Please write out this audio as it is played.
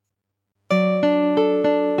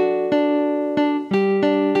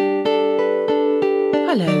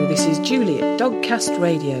Julie at Dogcast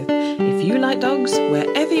Radio. If you like dogs,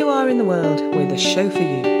 wherever you are in the world, we're the show for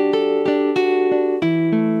you.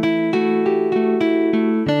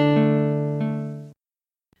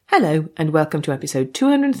 Hello and welcome to episode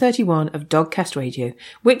 231 of Dogcast Radio,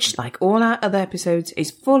 which, like all our other episodes,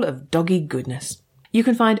 is full of doggy goodness. You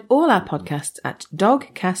can find all our podcasts at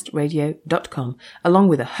dogcastradio.com, along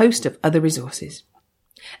with a host of other resources.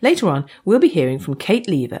 Later on, we'll be hearing from Kate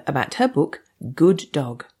Lever about her book, Good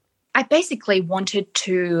Dog. I basically wanted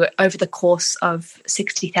to, over the course of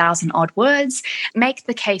 60,000 odd words, make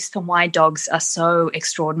the case for why dogs are so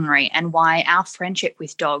extraordinary and why our friendship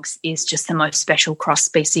with dogs is just the most special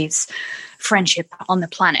cross-species friendship on the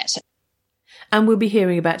planet. And we'll be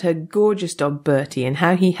hearing about her gorgeous dog Bertie and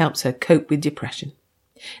how he helps her cope with depression.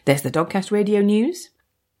 There's the Dogcast Radio news.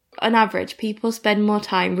 On average, people spend more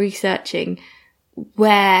time researching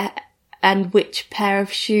where and which pair of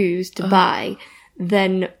shoes to buy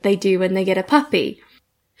than they do when they get a puppy.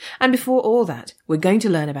 And before all that, we're going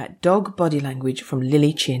to learn about dog body language from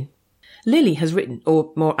Lily Chin. Lily has written,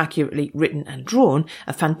 or more accurately written and drawn,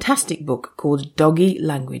 a fantastic book called Doggy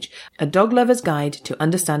Language, a dog lover's guide to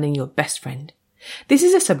understanding your best friend. This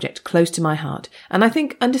is a subject close to my heart, and I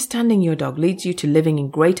think understanding your dog leads you to living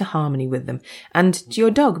in greater harmony with them and to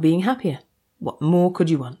your dog being happier. What more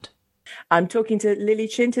could you want? I'm talking to Lily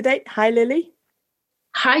Chin today. Hi, Lily.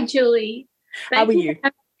 Hi, Julie. How are you?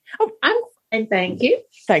 Oh, I'm fine, thank you.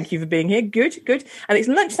 Thank you for being here. Good, good. And it's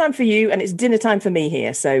lunchtime for you and it's dinner time for me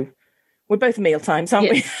here. So we're both meal times,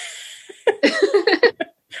 aren't we?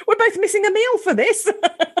 We're both missing a meal for this.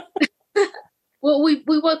 Well, we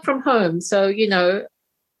work from home. So, you know,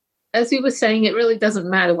 as we were saying, it really doesn't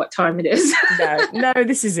matter what time it is. No,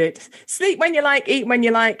 this is it. Sleep when you like, eat when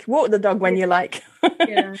you like, walk the dog when you like.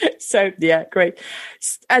 Yeah. So, yeah, great.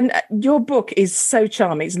 And your book is so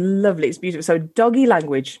charming. It's lovely. It's beautiful. So, Doggy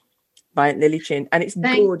Language by Lily Chin. And it's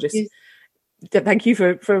gorgeous. Thank you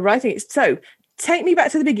for writing it. So, take me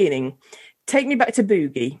back to the beginning. Take me back to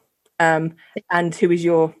Boogie, and who was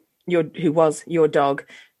your dog.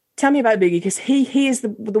 Tell me about Boogie, because he is the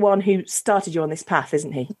one who started you on this path,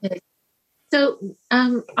 isn't he? So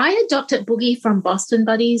I adopted Boogie from Boston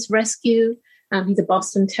Buddies Rescue. He's a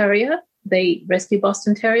Boston Terrier. They rescue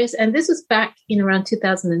Boston Terriers. And this was back in around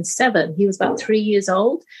 2007. He was about 3 years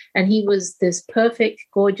old, and he was this perfect,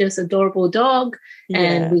 gorgeous, adorable dog. Yeah.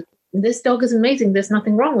 And this dog is amazing. There's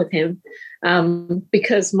nothing wrong with him.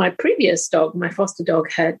 Because my previous dog, my foster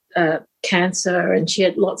dog, had cancer and she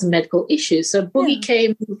had lots of medical issues. So Boogie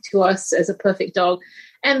came to us as a perfect dog.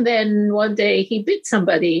 And then one day he bit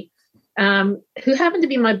somebody who happened to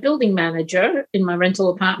be my building manager in my rental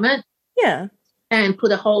apartment. Yeah. And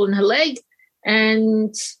put a hole in her leg.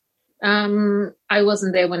 And I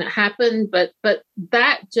wasn't there when it happened, but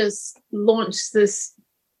that just launched this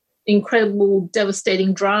incredible,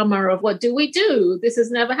 devastating drama of what do we do? This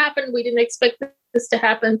has never happened. We didn't expect this to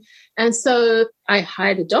happen. And so I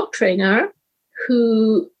hired a dog trainer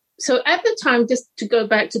so at the time, just to go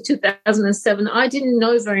back to 2007, I didn't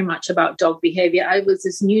know very much about dog behavior. I was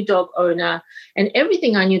this new dog owner, and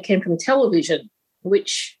everything I knew came from television,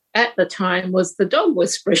 which at the time was the Dog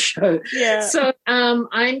Whisperer show. Yeah. So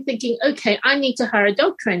I'm thinking, okay, I need to hire a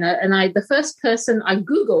dog trainer. And the first person I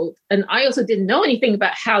Googled, and I also didn't know anything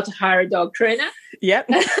about how to hire a dog trainer. Yep.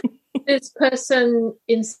 This person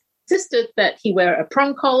insisted that he wear a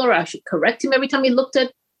prong collar. I should correct him every time he looked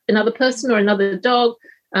at another person or another dog.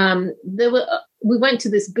 We went to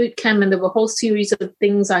this boot camp, and there were a whole series of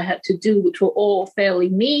things I had to do, which were all fairly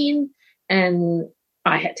mean, and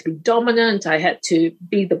I had to be dominant. I had to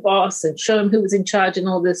be the boss and show him who was in charge and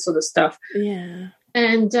all this sort of stuff. Yeah.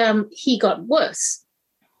 And he got worse.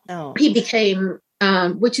 Oh. He became,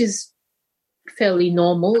 which is fairly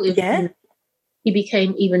normal. He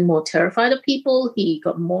became even more terrified of people. He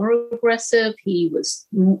got more aggressive. He was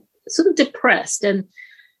sort of depressed.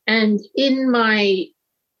 And in my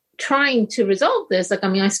trying to resolve this,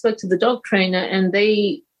 I spoke to the dog trainer, and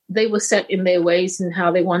they were set in their ways and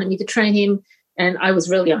how they wanted me to train him. And I was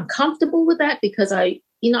really uncomfortable with that because I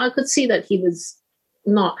could see that he was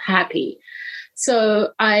not happy.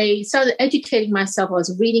 So I started educating myself. I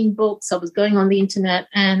was reading books. I was going on the internet,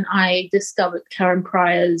 and I discovered Karen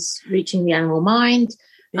Pryor's Reaching the Animal Mind.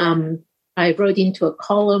 Yeah. I wrote into a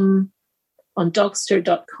column on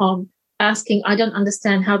Dogster.com asking, I don't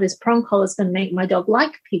understand how this prong collar is going to make my dog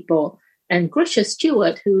like people. And Grisha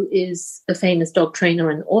Stewart, who is a famous dog trainer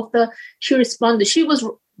and author, she responded. She was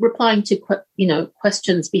replying to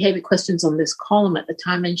questions, behavior questions on this column at the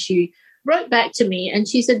time, and she wrote back to me and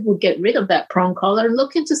she said, we'll get rid of that prong collar and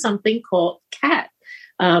look into something called CAT,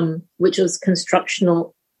 which was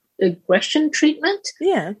constructional aggression treatment.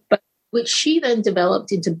 Yeah. But which she then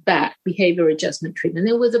developed into BAT, behavior adjustment treatment.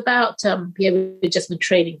 It was about behavior adjustment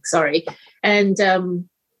training, and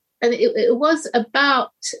it was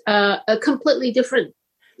about a completely different,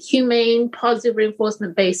 humane, positive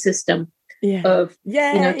reinforcement-based system of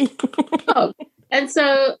dog. And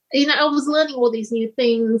so, I was learning all these new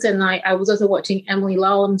things, and I was also watching Emily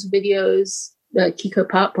Lallam's videos, Kiko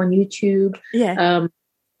Pup on YouTube.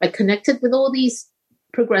 I connected with all these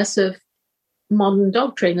progressive modern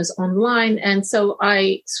dog trainers online, and so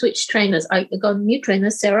I switched trainers. I got a new trainer,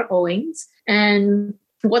 Sarah Owings, and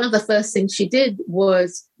one of the first things she did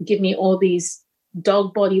was give me all these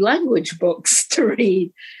dog body language books to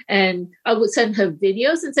read, and I would send her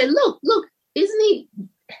videos and say, look, isn't he,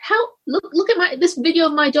 look at this video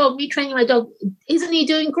of my dog, me training my dog, isn't he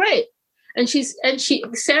doing great? And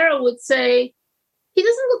Sarah would say, he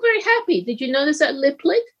doesn't look very happy. Did you notice that lip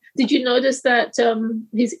lick? Did you notice that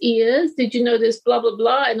his ears? Did you notice blah, blah,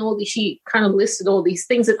 blah? And she kind of listed all these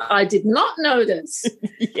things that I did not notice.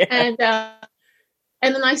 And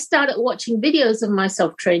then I started watching videos of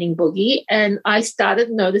myself training Boogie, and I started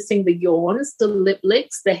noticing the yawns, the lip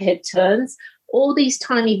licks, the head turns, all these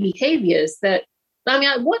tiny behaviors that,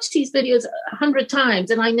 I watched these videos 100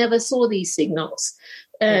 times and I never saw these signals.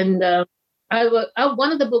 And one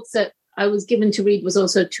of the books that I was given to read was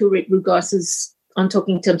also Turit Rugas's On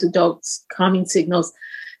Talking Terms with Dogs, Calming Signals.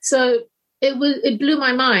 So it blew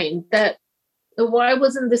my mind that why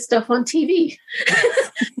wasn't this stuff on TV?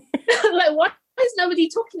 Why is nobody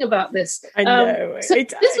talking about this? I know. So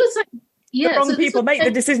this was the wrong people make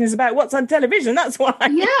the decisions about what's on television. That's why.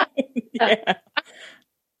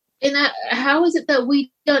 And how is it that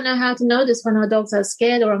we don't know how to notice when our dogs are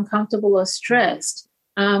scared or uncomfortable or stressed?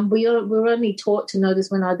 We're only taught to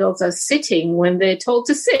notice when our dogs are sitting, when they're told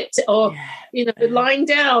to sit, or lying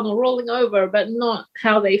down or rolling over, but not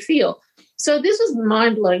how they feel. So this was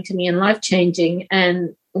mind-blowing to me and life-changing.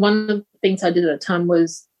 And one of the things I did at the time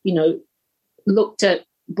was, looked at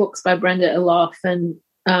books by Brenda Eloff, and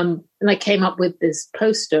I came up with this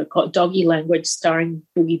poster called Doggy Language, starring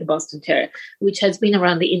Boogie the Boston Terrier, which has been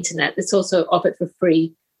around the internet. It's also offered for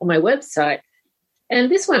free on my website.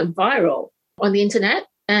 And this went viral on the internet.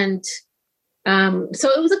 And so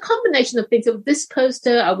it was a combination of things. Of this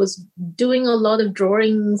poster, I was doing a lot of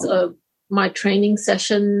drawings of my training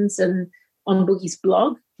sessions and on Boogie's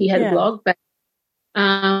blog. He had a blog back.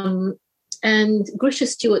 And Grisha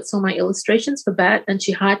Stewart saw my illustrations for BAT, and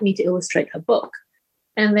she hired me to illustrate her book.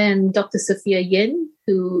 And then Dr. Sophia Yin,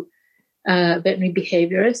 who veterinary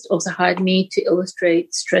behaviorist, also hired me to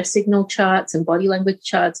illustrate stress signal charts and body language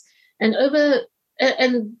charts. And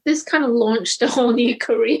this kind of launched a whole new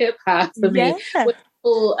career path for me.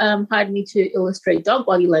 People hired me to illustrate dog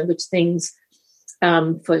body language things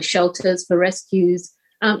for shelters, for rescues,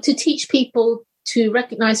 to teach people to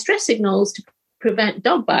recognize stress signals to prevent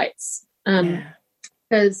dog bites.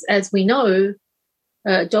 Because as we know,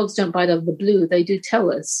 dogs don't bite out of the blue. They do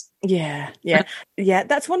tell us. Yeah.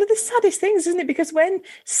 That's one of the saddest things, isn't it? Because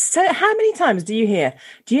how many times do you hear,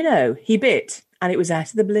 do you know, he bit and it was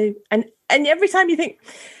out of the blue? And every time you think,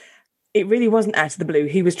 it really wasn't out of the blue.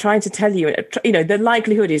 He was trying to tell you, the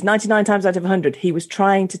likelihood is 99 times out of 100, he was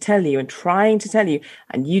trying to tell you,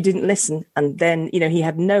 and you didn't listen. And then, he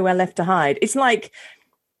had nowhere left to hide. It's like,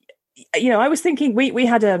 I was thinking we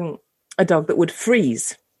had a dog that would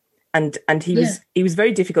freeze, and he was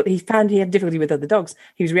very difficult. He found he had difficulty with other dogs.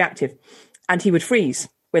 He was reactive, and he would freeze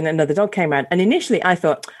when another dog came around. And initially I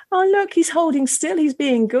thought, oh, look, he's holding still, he's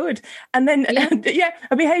being good. And then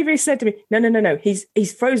a behaviourist said to me, no,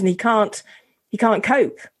 he's frozen, he can't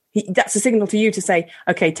cope. That's a signal to you to say,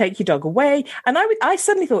 okay, take your dog away. And I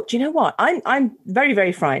suddenly thought, do you know what? I'm very,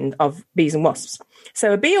 very frightened of bees and wasps.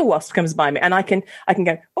 So a bee or wasp comes by me, and I can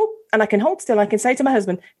go, oh, and I can hold still. I can say to my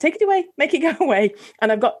husband, take it away, make it go away. And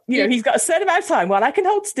I've got, he's got a certain amount of time while I can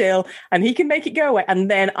hold still and he can make it go away. And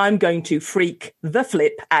then I'm going to freak the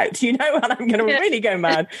flip out, and I'm going to really go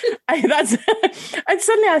mad. And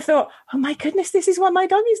suddenly I thought, oh my goodness, this is what my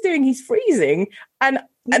dog is doing. He's freezing. And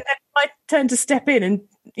then my turn to step in and,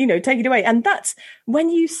 take it away. And that's when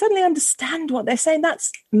you suddenly understand what they're saying. That's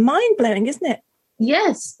mind blowing, isn't it?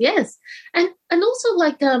 Yes. And also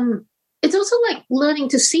it's also like learning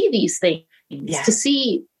to see these things, to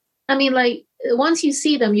see, once you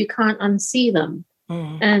see them, you can't unsee them.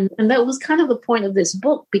 And that was kind of the point of this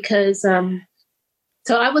book, because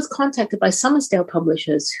so I was contacted by Summersdale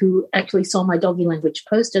Publishers, who actually saw my doggy language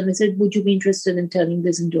poster, and they said, would you be interested in turning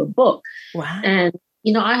this into a book? Wow. And,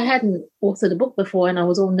 I hadn't authored a book before, and I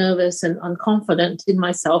was all nervous and unconfident in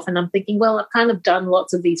myself. And I'm thinking, well, I've kind of done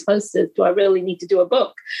lots of these posters. Do I really need to do a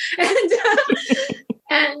book?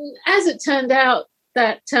 And as it turned out,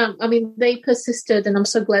 that, I mean, they persisted, and I'm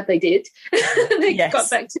so glad they did. They Yes. got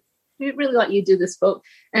back to, we really like you do this book.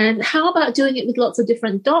 And how about doing it with lots of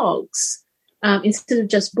different dogs instead of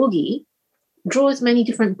just Boogie? Draw as many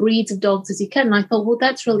different breeds of dogs as you can. And I thought, well,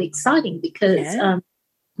 that's really exciting because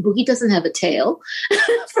Boogie doesn't have a tail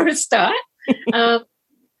for a start.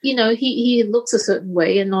 You know, he looks a certain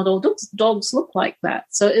way, and not all dogs look like that.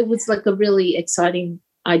 So it was like a really exciting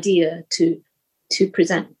idea to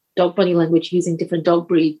present dog body language using different dog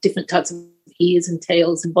breeds, different types of ears and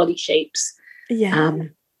tails and body shapes. Yeah.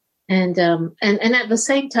 And at the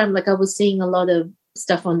same time, like I was seeing a lot of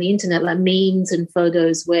stuff on the internet, like memes and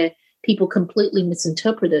photos where people completely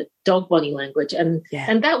misinterpreted dog body language. And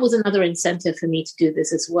that was another incentive for me to do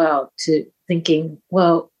this as well, to thinking,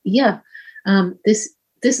 well,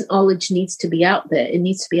 this knowledge needs to be out there. It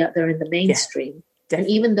needs to be out there in the mainstream. Yeah, and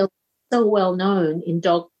even though it's so well known in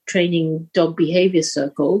dog training, dog behavior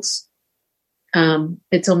circles,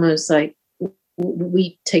 it's almost like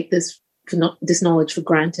we take this knowledge for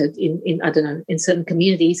granted in I don't know, in certain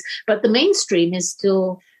communities, but the mainstream is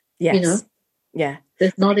still, there's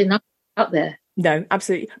not enough out there. No,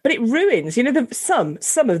 absolutely. But it ruins,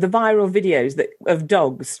 some of the viral videos of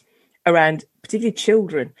dogs around, particularly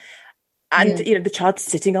children. And, the child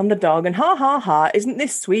sitting on the dog and ha, ha, ha, isn't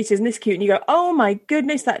this sweet? Isn't this cute? And you go, oh, my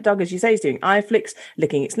goodness, that dog, as you say, is doing eye flicks,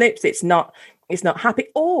 licking its lips. It's not happy.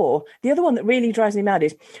 Or the other one that really drives me mad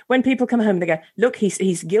is when people come home, they go, look,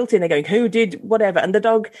 he's guilty. And they're going, who did whatever? And the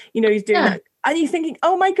dog, he's doing that. And you're thinking,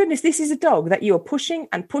 oh, my goodness, this is a dog that you're pushing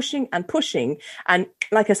and pushing and pushing. And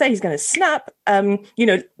like I say, he's going to snap.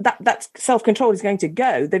 That self-control is going to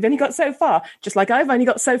go. They've only got so far, just like I've only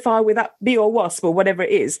got so far with that bee or wasp or whatever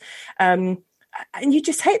it is. And you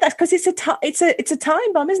just hate that because it's a time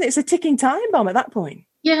bomb, isn't it? It's a ticking time bomb at that point.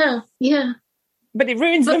 Yeah, yeah. But it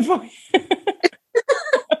ruins them for you.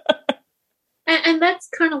 and that's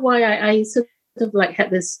kind of why I sort of like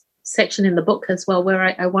had this section in the book as well,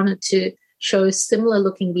 where I wanted to show similar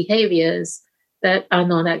looking behaviors that are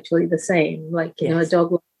not actually the same. Like, a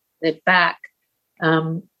dog with their back,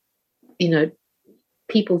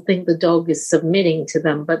 people think the dog is submitting to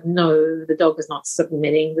them, but no, the dog is not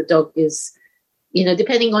submitting. The dog is,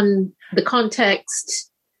 depending on the context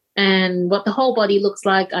and what the whole body looks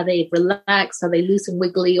like, are they relaxed, are they loose and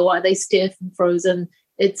wiggly, or are they stiff and frozen?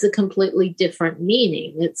 It's a completely different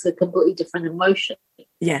meaning. It's a completely different emotion.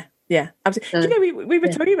 Yeah. Yeah, absolutely. We were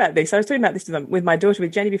talking about this. I was talking about this with my daughter,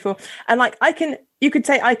 with Jenny before. And like, you could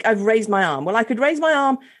say I've raised my arm. Well, I could raise my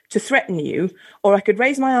arm to threaten you, or I could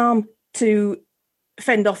raise my arm to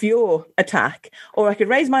fend off your attack, or I could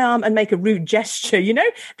raise my arm and make a rude gesture.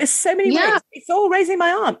 There's so many ways. It's all raising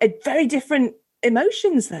my arm. Very different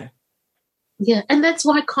emotions, though. Yeah, and that's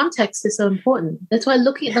why context is so important. That's why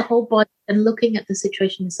looking at the whole body and looking at the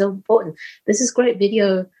situation is so important. There's this great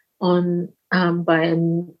video on by a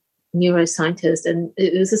neuroscientist, and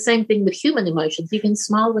it was the same thing with human emotions. You can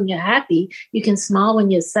smile when you're happy, you can smile when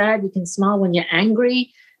you're sad, you can smile when you're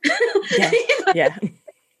angry. Yeah. Doesn't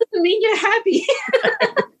mean you're happy.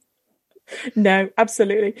 No,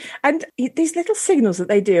 absolutely. And these little signals that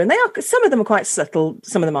they do, and some of them are quite subtle,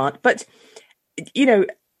 some of them aren't, but I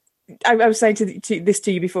was saying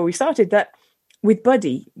to you before we started that with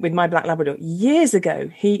Buddy, with my black Labrador, years ago,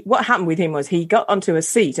 what happened with him was he got onto a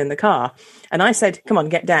seat in the car, and I said, come on,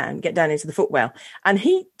 get down into the footwell. And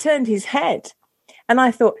he turned his head, and I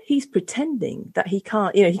thought, he's pretending that he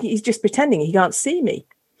can't, he's just pretending he can't see me.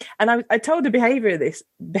 And I told the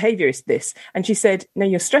behaviorist this, and she said, no,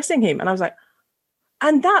 you're stressing him. And I was like,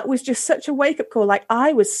 and that was just such a wake-up call. Like,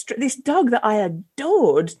 I was this dog that I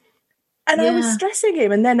adored, and I was stressing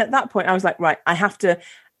him. And then at that point, I was like, right, I have to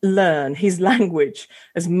learn his language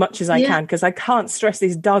as much as I can, because I can't stress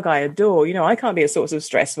this dog I adore. I can't be a source of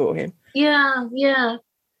stress for him. Yeah.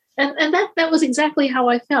 And that was exactly how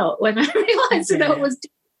I felt when I realized that I was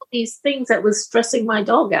doing all these things that was stressing my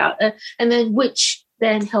dog out, and then which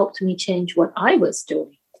then helped me change what I was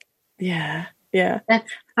doing. Yeah.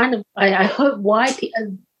 That's kind of, I hope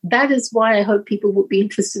that is why I hope people would be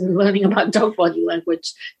interested in learning about dog body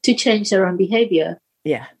language to change their own behavior.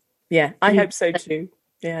 Yeah. I hope so too.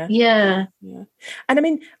 Yeah. And I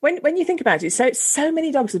mean, when you think about it, so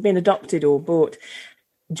many dogs have been adopted or bought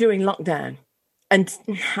during lockdown, and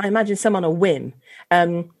I imagine some on a whim.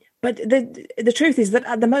 But the truth is that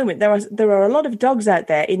at the moment there are a lot of dogs out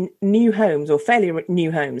there in new homes or fairly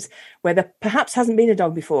new homes where there perhaps hasn't been a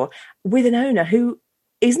dog before, with an owner who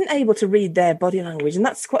isn't able to read their body language, and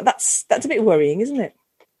that's a bit worrying, isn't it?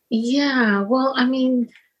 Yeah. Well, I mean,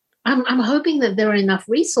 I'm hoping that there are enough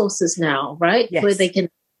resources now, right, where they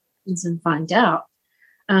can and find out.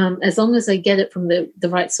 As long as they get it from the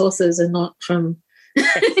right sources and not from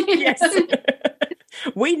Yes.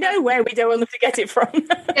 We know where we don't want them to get it from.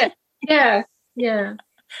 Yeah.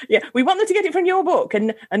 Yeah, we want them to get it from your book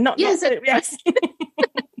and not. Yes. Yes.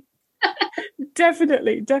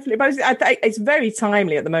 Definitely. But it's very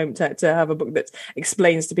timely at the moment to have a book that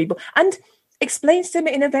explains to people and explains to them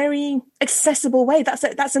in a very accessible way.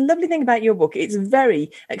 That's a lovely thing about your book. It's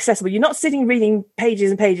very accessible. You're not sitting reading pages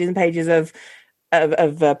and pages and pages of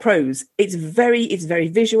prose. It's very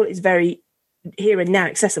visual. It's very here and now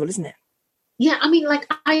accessible, isn't it? Yeah, I mean, like,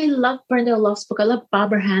 I love Brenda Oloff's book. I love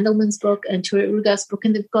Barbara Handelman's book and Turret Rugat's book,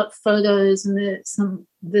 and they've got photos and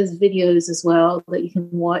there's videos as well that you can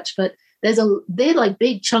watch. But they're like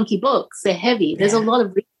big chunky books. They're heavy. There's a lot of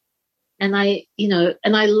reading. And I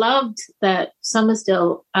loved that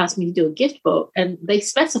Summersdale asked me to do a gift book, and they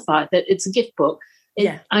specified that it's a gift book.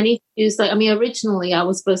 I need to use originally I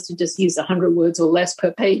was supposed to just use 100 words or less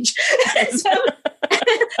per page. So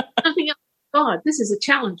I'm thinking, God, this is a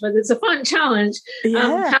challenge, but it's a fun challenge.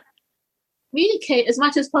 How to communicate as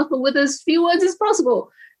much as possible with as few words as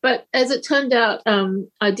possible. But as it turned out,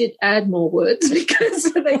 I did add more words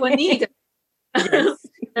because they were needed.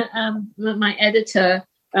 My editor,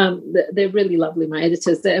 they're really lovely, my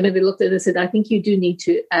editors. They looked at it and said, I think you do need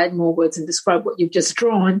to add more words and describe what you've just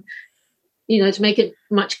drawn, to make it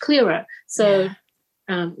much clearer. So,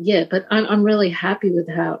 but I'm really happy with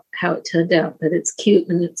how it turned out, that it's cute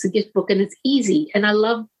and it's a gift book and it's easy. And I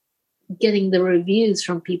love getting the reviews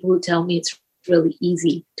from people who tell me it's really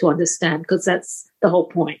easy to understand, because that's the whole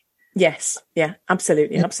point. Yes. Yeah,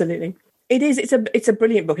 absolutely. It is. It's a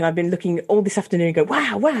brilliant book, and I've been looking all this afternoon and go,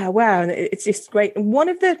 wow, and it's just great. And one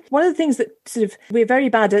of the things that sort of we're very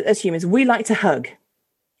bad at as humans, we like to hug.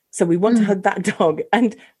 So we want to hug that dog,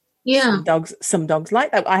 and some dogs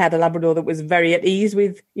like that. I had a Labrador that was very at ease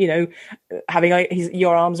with having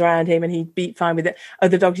your arms around him, and he'd be fine with it.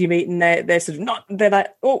 Other dogs you meet, and they're sort of not. They're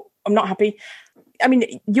like, oh, I'm not happy. I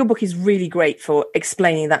mean, your book is really great for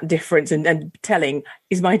explaining that difference and telling,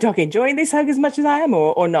 is my dog enjoying this hug as much as I am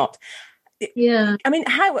or not? Yeah. I mean,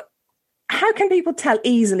 how can people tell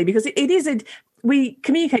easily? Because we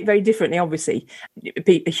communicate very differently, obviously,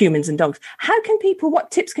 humans and dogs.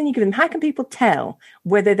 What tips can you give them? How can people tell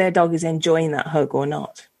whether their dog is enjoying that hug or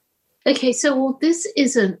not? Okay, so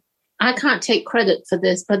I can't take credit for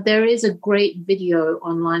this, but there is a great video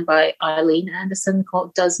online by Eileen Anderson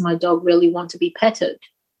called Does My Dog Really Want to Be Petted?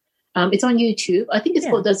 It's on YouTube. I think it's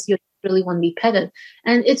called Does Your Dog Really Want to Be Petted?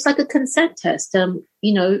 And it's like a consent test.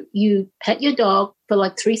 You pet your dog for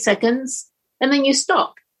like 3 seconds and then you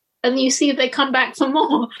stop. And you see if they come back for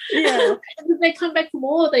more. Yeah. And if they come back for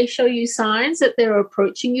more, they show you signs that they're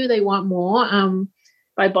approaching you. They want more.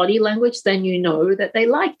 By body language, then you know that they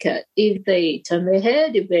like it. If they turn their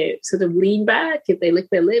head, if they sort of lean back, if they lick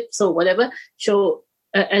their lips or whatever,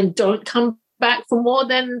 and don't come back for more,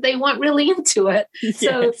 then they weren't really into it.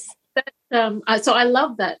 Yes. So I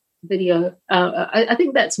love that video. I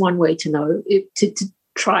think that's one way to know, to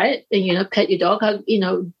try it. And, pet your dog,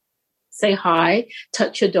 say hi,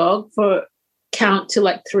 touch your dog count to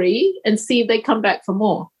like 3 and see if they come back for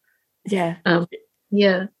more. Yeah.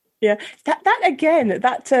 Yeah. Yeah, that again,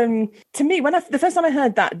 to me, when the first time I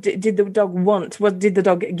heard that, did the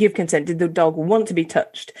dog give consent? Did the dog want to be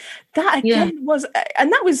touched? That again was,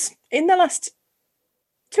 and that was in the last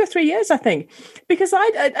 2 or 3 years, I think, because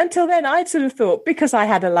until then I'd sort of thought, because I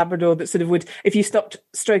had a Labrador that sort of would, if you stopped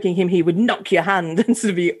stroking him, he would knock your hand and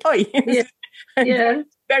sort of be, oi. Yeah.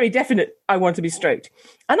 Very definite, I want to be stroked.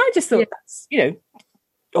 And I just thought, that's,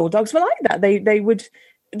 all dogs were like that.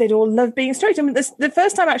 They'd all love being stroked. I mean, the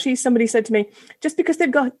first time actually somebody said to me, just because they've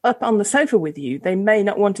got up on the sofa with you, they may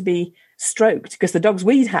not want to be stroked, because the dogs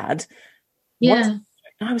we'd had. Yeah.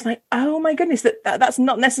 And I was like, oh my goodness, that's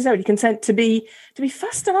not necessarily consent to be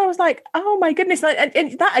fussed. And I was like, oh my goodness.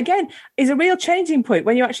 And that again is a real changing point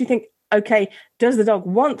when you actually think, okay, does the dog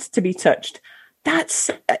want to be touched? That's,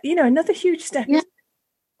 another huge step. Yeah.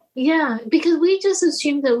 Yeah, because we just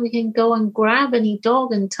assume that we can go and grab any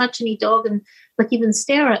dog and touch any dog and like even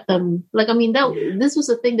stare at them. Like, I mean, this was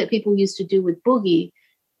a thing that people used to do with Boogie,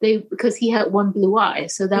 because he had one blue eye,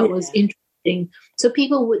 so that was interesting. So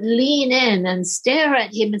people would lean in and stare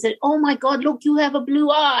at him and say, "Oh my God, look, you have a blue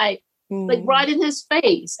eye!" Like right in his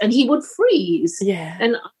face, and he would freeze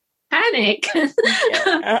and panic.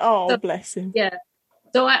 Oh, bless him. Yeah.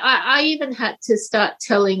 So I even had to start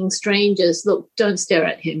telling strangers, look, don't stare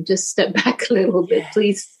at him. Just step back a little bit,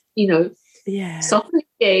 please, soften your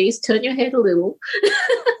gaze, turn your head a little.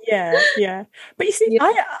 Yeah. But you see,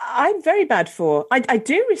 I'm very bad for, I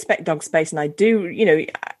do respect dog space, and I do,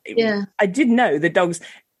 I did know the dogs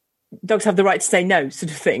dogs have the right to say no,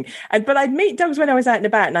 sort of thing. But I'd meet dogs when I was out and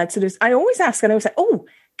about, and I always ask, and I was like, oh,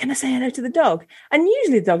 can I say hello to the dog? And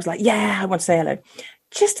usually the dog's like, yeah, I want to say hello.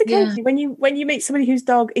 Just occasionally, when you meet somebody whose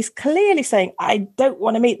dog is clearly saying, I don't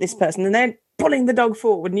want to meet this person, and then pulling the dog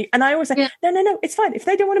forward, and I always say, no, it's fine. If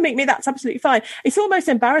they don't want to meet me, that's absolutely fine. It's almost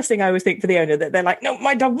embarrassing, I always think, for the owner, that they're like, no,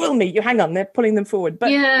 my dog will meet you. Hang on, they're pulling them forward.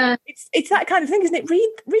 But it's that kind of thing, isn't it?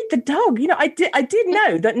 Read the dog. I did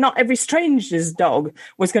know that not every stranger's dog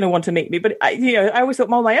was going to want to meet me, but I always thought,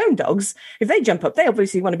 well, my own dogs, if they jump up, they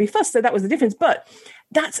obviously want to be fussed. So that was the difference. But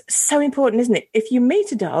that's so important, isn't it? If you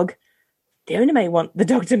meet a dog, the owner may want the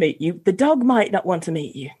dog to meet you. The dog might not want to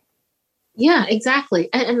meet you. Yeah, exactly.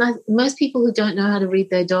 And most people who don't know how to read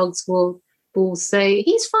their dogs will say,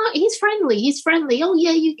 he's fine, he's friendly. Oh,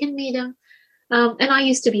 yeah, you can meet him. And I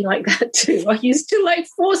used to be like that too. I used to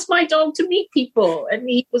force my dog to meet people, and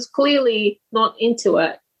he was clearly not into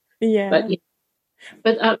it. Yeah.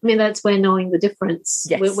 But I mean, that's where knowing the difference.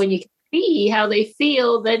 Yes. When you can see how they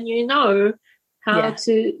feel, then you know how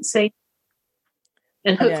to say.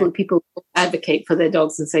 And hopefully people will advocate for their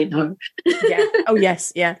dogs and say no. Yeah. Oh,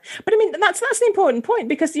 yes. Yeah. But I mean, that's an important point,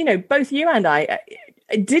 because, both you and I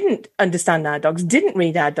didn't understand our dogs, didn't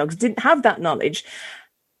read our dogs, didn't have that knowledge,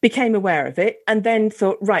 became aware of it, and then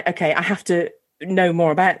thought, right, okay, I have to know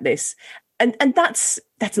more about this. And that's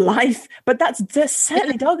life, but that's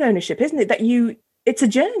certainly dog ownership, isn't it? It's a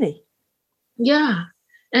journey. Yeah.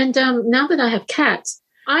 And now that I have cats,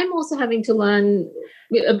 I'm also having to learn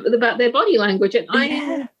about their body language, and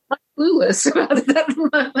I'm clueless about it at the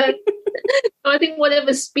moment. So I think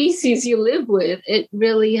whatever species you live with, it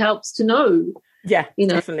really helps to know. Yeah,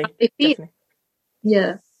 definitely.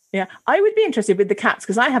 Yeah. Yeah, I would be interested with the cats,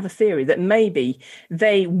 because I have a theory that maybe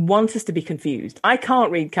they want us to be confused. I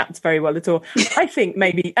can't read cats very well at all. I think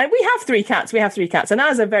maybe, and we have three cats, and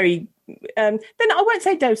ours are very, I won't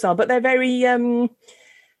say docile, but they're very, they're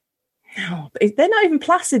not even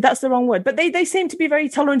placid, that's the wrong word, but they seem to be very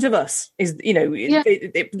tolerant of us,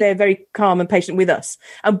 they're very calm and patient with us,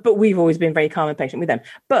 but we've always been very calm and patient with them.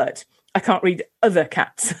 But I can't read other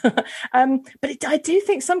cats. But I do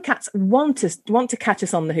think some cats want to catch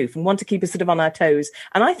us on the hoof and want to keep us sort of on our toes,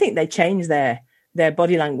 and I think they change their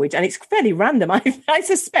body language, and it's fairly random, I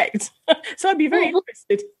suspect. So I'd be very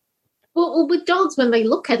interested. Well, with dogs, when they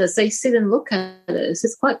look at us, they sit and look at us,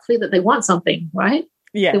 it's quite clear that they want something, right?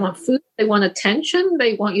 Yeah. They want food, they want attention,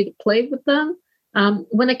 they want you to play with them.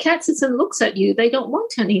 When a cat sits and looks at you, they don't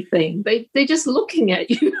want anything. They're just looking at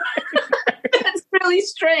you. That's really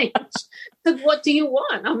strange. So what do you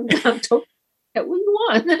want? I'm talking about what you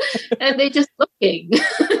want. And they're just looking.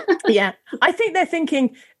 Yeah. I think they're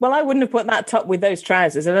thinking, well, I wouldn't have put that top with those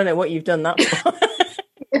trousers. I don't know what you've done that for.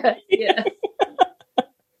 Yeah.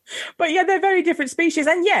 But yeah, they're very different species.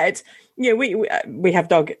 And yet, we have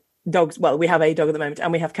dogs. Well, we have a dog at the moment,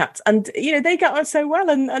 and we have cats, and they get on so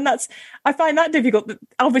well, and that's, I find that difficult.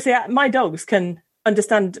 Obviously, my dogs can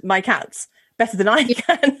understand my cats better than I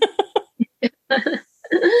can.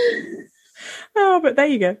 Oh, but there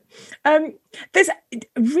you go. There's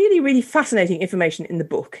really, really fascinating information in the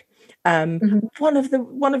book. One of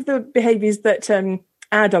the behaviours that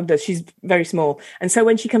our dog does, she's very small, and so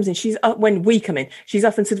when she comes in, when we come in, she's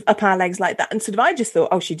often sort of up our legs like that, and sort of I just thought,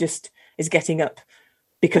 oh, she just is getting up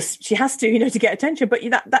because she has to, to get attention. But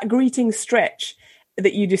that greeting stretch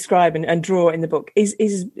that you describe and draw in the book is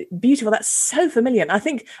beautiful. That's so familiar. And I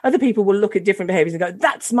think other people will look at different behaviours and go,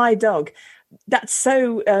 that's my dog. That's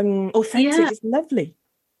so authentic. Yeah. It's lovely.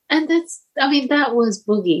 And that was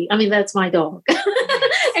Boogie. That's my dog.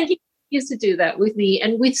 And he used to do that with me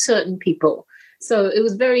and with certain people. So he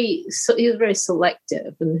was very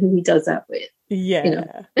selective in who he does that with.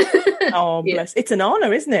 Yeah. Oh, bless. It's an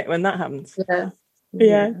honour, isn't it, when that happens? Yeah.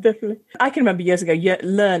 Yeah, definitely. I can remember years ago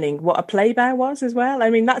learning what a play bear was as well.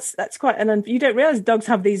 That's quite you don't realise dogs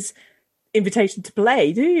have these invitations to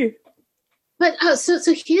play, do you? But so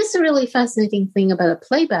here's the really fascinating thing about a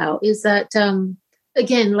play bow is that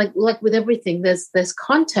again, like with everything, there's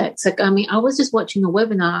context. I was just watching a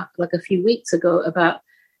webinar like a few weeks ago about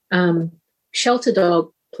shelter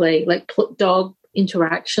dog play, like dog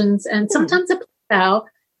interactions, and sometimes a play bow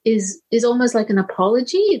is almost like an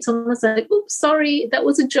apology. It's almost like, oops, sorry, that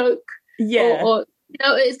was a joke. Yeah. Or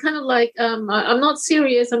it's kind of like, I'm not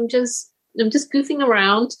serious. I'm just goofing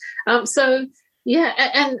around. So yeah.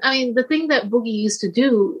 And the thing that Boogie used to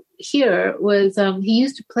do here was, he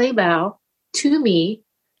used to play bow to me,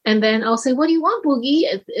 and then I'll say, what do you want,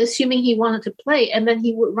 Boogie? Assuming he wanted to play. And then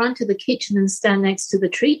he would run to the kitchen and stand next to the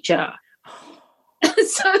treat jar.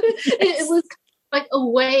 So it was like a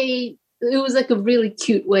way, it was like a really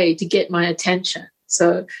cute way to get my attention.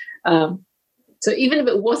 So, So even if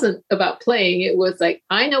it wasn't about playing, it was like,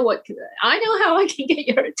 I know how I can get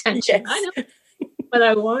your attention. Yes. I know what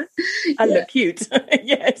I want. I look cute.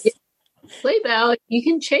 Yes. Yeah. Play Belle, you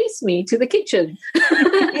can chase me to the kitchen.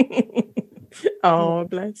 Oh,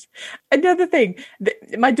 bless. Another thing,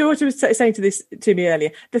 my daughter was saying to me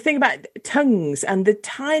earlier, the thing about tongues and the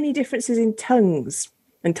tiny differences in tongues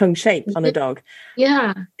and tongue shape on a dog.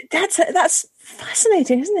 Yeah. That's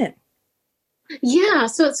fascinating, isn't it? Yeah.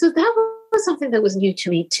 So that was something that was new to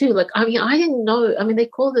me too. Like, I mean, I didn't know. I mean, they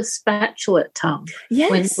call this spatulate tongue.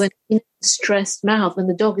 Yes. When stressed mouth, when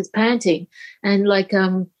the dog is panting, and like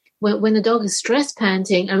when the dog is stress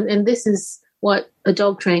panting, and this is what a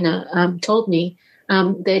dog trainer told me.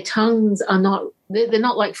 Their tongues are not. They're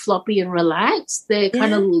not like floppy and relaxed. They're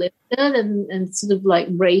kind of lifted and sort of like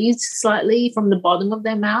raised slightly from the bottom of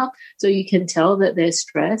their mouth, so you can tell that they're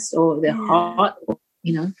stressed or they're hot, or,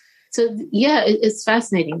 you know. So yeah, it's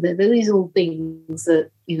fascinating. There are these little things that,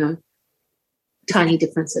 you know, tiny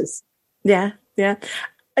differences. Yeah, yeah.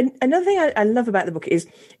 Another thing I love about the book is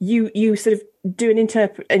you sort of do an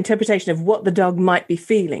interpretation of what the dog might be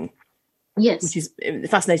feeling. Yes, which is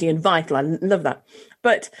fascinating and vital. I love that.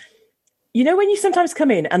 But you know, when you sometimes come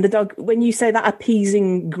in and the dog, when you say that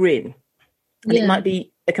appeasing grin, and it might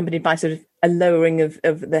be accompanied by sort of a lowering of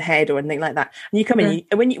the head or anything like that, and you come in,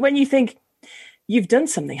 when you think, you've done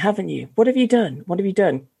something, haven't you? What have you done? What have you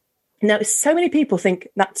done? Now, so many people think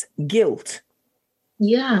that's guilt.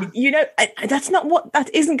 Yeah. You know, that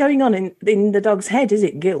isn't going on in the dog's head, is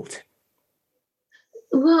it? Guilt.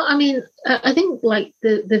 Well, I mean, I think like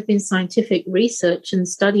there've been scientific research and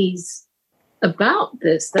studies about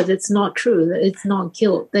this, that it's not true, that it's not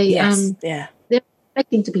guilt. They're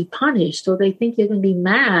expecting to be punished, or they think you're going to be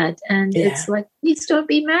mad. And it's like, please don't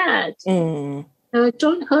be mad.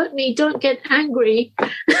 Don't hurt me. Don't get angry.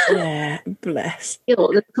 Yeah, bless.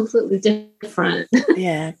 Guilt is completely different.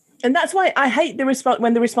 Yeah. And that's why I hate the response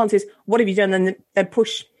when the response is, what have you done? And they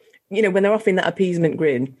push, you know, when they're off in that appeasement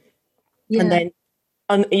grin. Yeah. And then,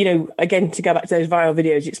 you know, again, to go back to those viral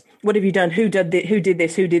videos, it's, what have you done? Who did this?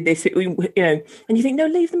 Who did this? You know, and you think, no,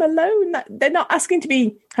 leave them alone. They're not asking to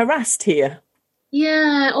be harassed here.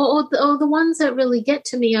 Yeah. Or the ones that really get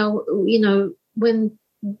to me are, you know, when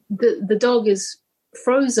the dog is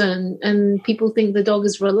frozen and people think the dog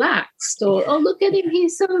is relaxed, or oh, look at him,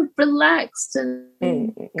 he's so relaxed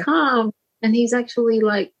and calm, and he's actually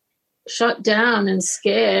like shut down and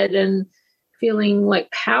scared and feeling like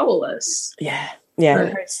powerless.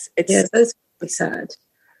 It's that's really sad.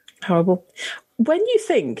 Horrible. When you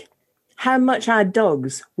think how much our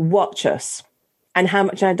dogs watch us and how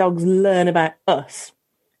much our dogs learn about us,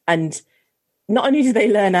 and not only do they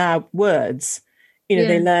learn our words, you know,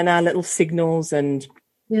 they learn our little signals. And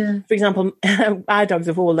for example, our dogs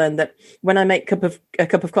have all learned that when I make a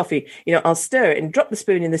cup of coffee, you know, I'll stir it and drop the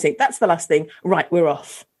spoon in the sink. That's the last thing. Right, we're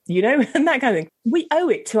off, you know, and that kind of thing. We owe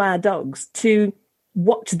it to our dogs to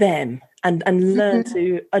watch them and learn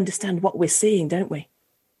to understand what we're seeing, don't we?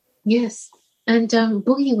 Yes. And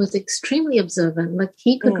Boogie was extremely observant. Like,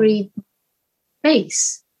 he could read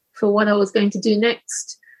face for what I was going to do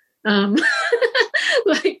next.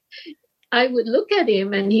 Like, I would look at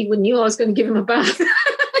him and he knew I was going to give him a bath.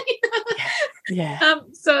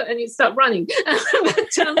 And he'd start running.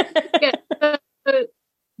 But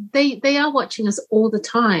they are watching us all the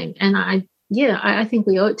time. And I think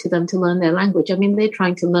we owe it to them to learn their language. I mean, they're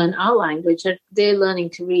trying to learn our language. They're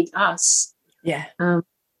learning to read us. Yeah,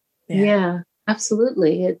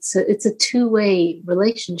 absolutely. It's a two-way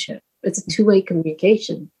relationship. It's a two-way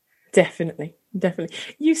communication. Definitely.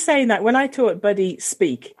 You saying that, when I taught Buddy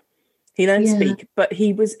speak, he learned to speak, but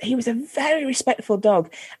he was a very respectful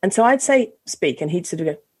dog. And so I'd say speak, and he'd sort of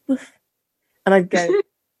go, woof. And I'd go,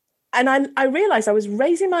 and I realized I was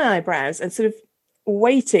raising my eyebrows and sort of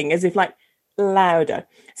waiting as if like louder.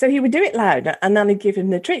 So he would do it louder, and then I'd give him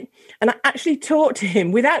the treat. And I actually taught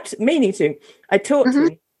him, without meaning to, I taught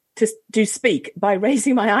him to speak by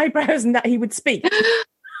raising my eyebrows, and that he would speak.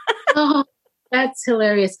 Oh, that's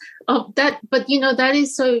hilarious. But you know, that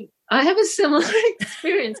is so, I have a similar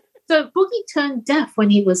experience. So Boogie turned deaf when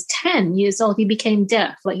he was 10 years old. He became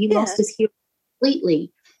deaf, like he lost his hearing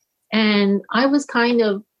completely. And I was kind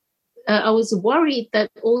of, I was worried that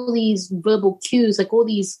all these verbal cues, like all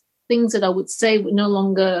these things that I would say he would no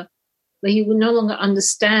longer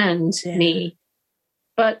understand me.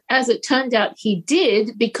 But as it turned out, he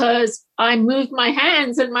did, because I moved my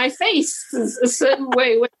hands and my face a certain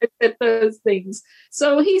way when I said those things.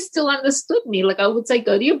 So he still understood me. Like, I would say,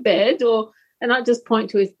 go to your bed, and I'd just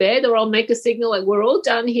point to his bed, or I'll make a signal like, we're all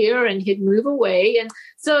done here, and he'd move away. And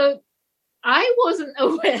so I wasn't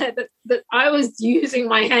aware that I was using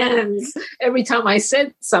my hands every time I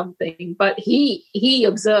said something, but he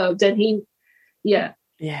observed and he he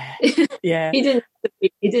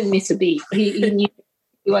didn't miss a beat. He knew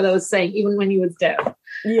what I was saying even when he was deaf.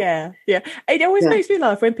 Yeah. It always makes me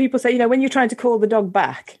laugh when people say, when you're trying to call the dog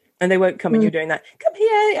back and they won't come and you're doing that, come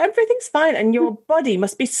here, everything's fine, and your body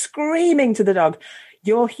must be screaming to the dog,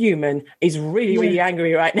 your human is really, really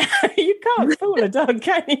angry right now. You can't fool a dog,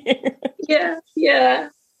 can you? Yeah.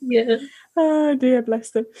 Oh dear, bless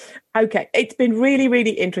them. Okay, it's been really,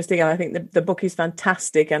 really interesting, and I think the book is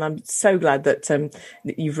fantastic, and I'm so glad that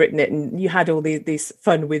you've written it and you had all these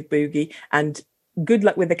fun with Boogie, and good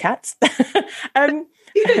luck with the cats.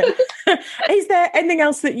 Is there anything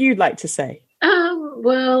else that you'd like to say?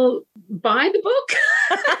 Well, buy the book.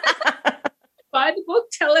 Buy the book,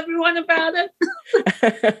 tell everyone about it.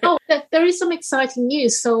 There is some exciting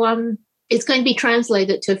news. So it's going to be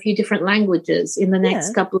translated to a few different languages in the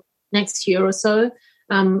next year or so.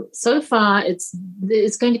 So far it's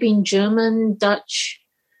going to be in German, Dutch,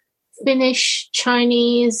 Finnish,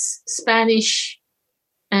 Chinese, Spanish,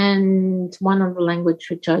 and one other language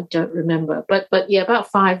which I don't remember. But yeah, about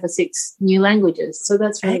 5 or 6 new languages. So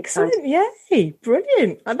that's really excellent. Yay,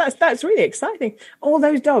 brilliant. And that's really exciting. All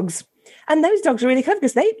those dogs. And those dogs are really clever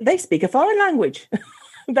because they speak a foreign language.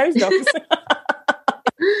 Those dogs.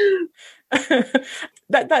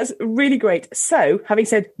 That's really great. So, having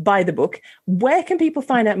said buy the book, where can people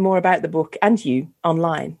find out more about the book and you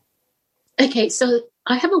online? Okay, so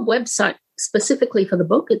I have a website specifically for the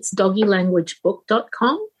book. It's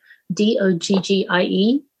doggylanguagebook.com,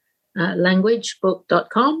 DOGGIE,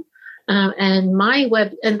 languagebook.com. And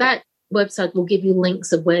that website will give you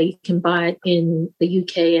links of where you can buy it in the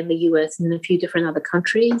UK and the US and a few different other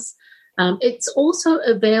countries. It's also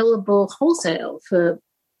available wholesale for,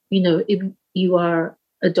 if you are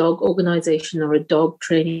a dog organization or a dog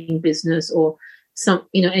training business or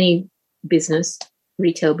any business,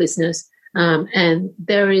 retail business. And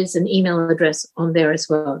there is an email address on there as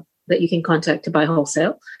well that you can contact to buy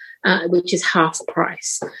wholesale, which is half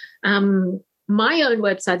price. My own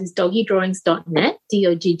website is doggydrawings.net,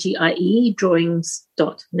 DOGGIE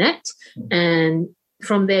drawings.net. And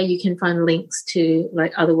from there, you can find links to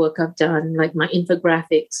like other work I've done, like my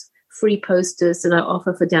infographics, free posters that I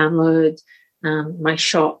offer for download, my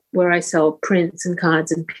shop where I sell prints and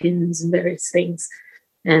cards and pins and various things.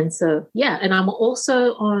 And so, and I'm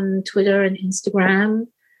also on Twitter and Instagram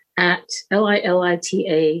at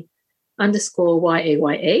LILITA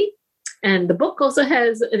 _YAYA. And the book also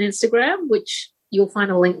has an Instagram, which you'll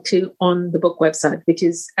find a link to on the book website, which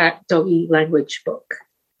is at Doggy Language Book.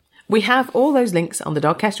 We have all those links on the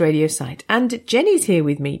Dogcast Radio site. And Jenny's here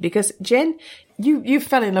with me because, Jen, you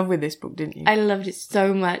fell in love with this book, didn't you? I loved it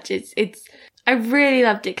so much. I really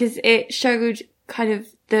loved it because it showed kind of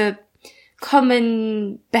the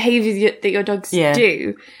common behaviours that your dogs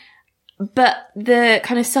do. But the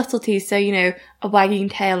kind of subtleties, so, a wagging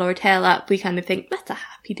tail or a tail up, we kind of think, that's a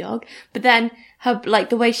happy dog. But then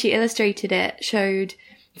the way she illustrated it showed,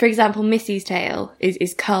 for example, Missy's tail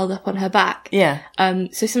is curled up on her back. Yeah.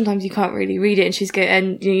 So sometimes you can't really read it, and she's good.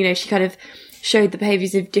 And, she kind of showed the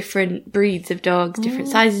behaviours of different breeds of dogs, different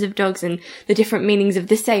sizes of dogs, and the different meanings of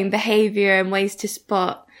the same behaviour and ways to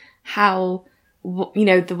spot how,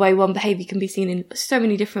 the way one behaviour can be seen in so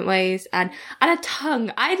many different ways, and a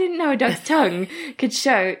tongue. I didn't know a dog's tongue could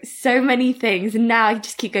show so many things, and now I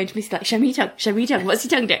just keep going to Missy like, show me your tongue, what's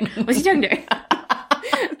your tongue doing?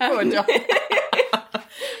 Poor dog.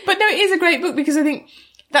 But no, it is a great book because I think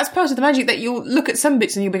that's part of the magic, that you'll look at some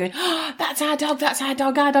bits and you'll be going, oh, that's our dog, our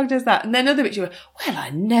dog does that. And then other bits you go, well, I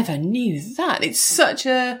never knew that. It's such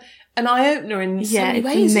an eye-opener in so many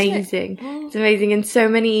ways. Yeah, it's amazing. It's amazing. And so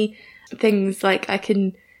many things, like, I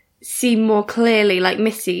can see more clearly, like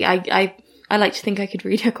Missy, I like to think I could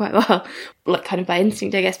read her quite well, like kind of by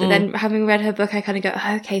instinct, I guess. But then having read her book, I kind of go,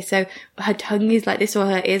 oh, okay, so her tongue is like this or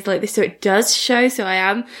her ears like this, so it does show. So I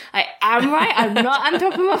am right. I'm not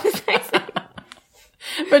anthropomorphizing.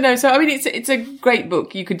 But no, so I mean, it's a great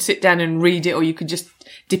book. You could sit down and read it, or you could just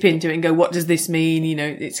dip into it and go, what does this mean?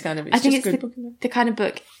 It's kind of. I think it's the kind of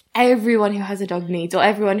book everyone who has a dog needs, or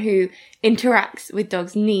everyone who interacts with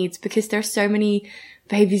dogs needs, because there are so many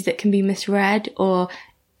behaviours that can be misread, or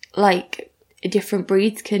like different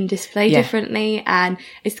breeds can display differently, and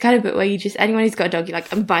it's the kind of book where anyone who's got a dog, you're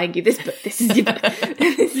like, I'm buying you this book. This is your book.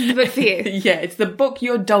 This is the book for you. Yeah, it's the book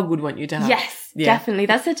your dog would want you to have. Yes, definitely.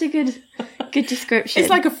 That's such a good description. It's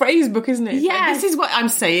like a phrase book, isn't it? Yeah. Like, this is what I'm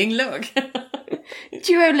saying, look.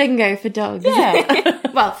 Duolingo for dogs.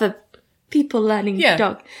 Yeah. Well, for people learning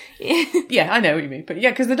dog. Yeah, I know what you mean. But yeah,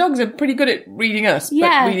 because the dogs are pretty good at reading us.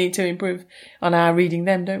 Yeah. But we need to improve on our reading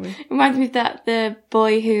them, don't we? Reminds me of the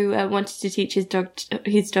boy who wanted to teach his dog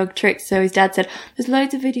tricks. So his dad said, "There's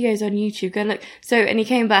loads of videos on YouTube. Go and look." So, and he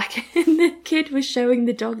came back and the kid was showing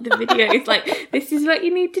the dog the video. He's like, "This is what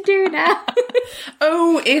you need to do now."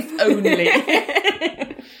 Oh, if only.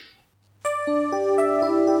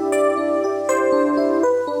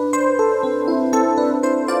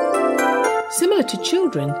 Similar to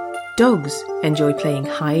children, dogs enjoy playing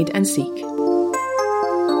hide and seek.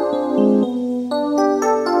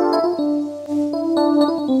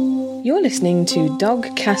 You're listening to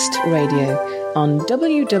Dogcast Radio on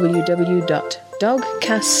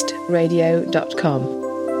www.dogcastradio.com.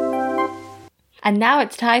 And now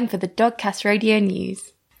it's time for the Dogcast Radio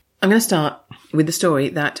News. I'm going to start with the story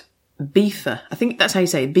that Beaver, I think that's how you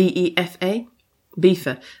say it, B-E-F-A,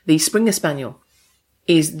 Beaver, the Springer Spaniel,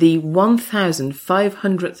 is the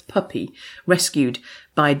 1,500th puppy rescued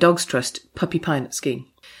by Dogs Trust Puppy Pilot Scheme,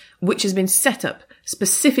 which has been set up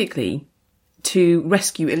specifically to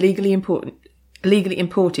rescue illegally imported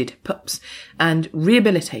pups and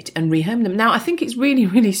rehabilitate and rehome them. Now, I think it's really,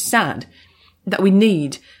 really sad that we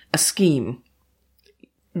need a scheme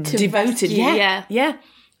devoted,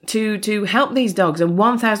 to help these dogs, and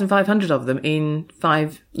 1,500 of them in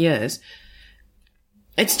 5 years.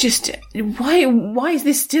 It's just, why is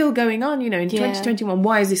this still going on? In 2021,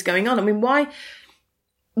 why is this going on? I mean, why?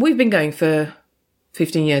 We've been going for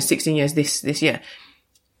 15 years, 16 years this year.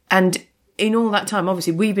 And in all that time,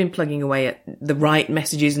 obviously, we've been plugging away at the right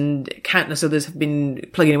messages, and countless others have been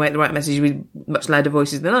plugging away at the right messages with much louder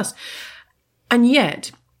voices than us. And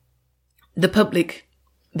yet, the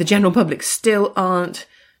general public still aren't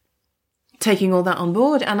taking all that on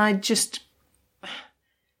board. And I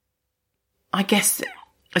guess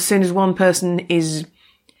as soon as one person is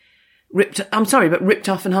ripped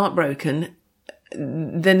off and heartbroken,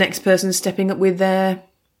 the next person's stepping up with their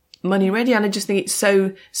money ready. And I just think it's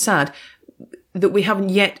so sad that we haven't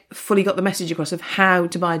yet fully got the message across of how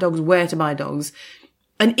to buy dogs, where to buy dogs,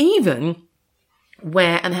 and even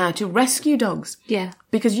where and how to rescue dogs. Yeah.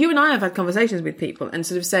 Because you and I have had conversations with people and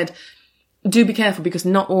sort of said, do be careful because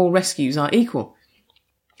not all rescues are equal.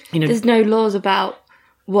 There's no laws about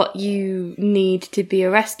what you need to be a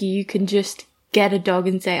rescue. You can just get a dog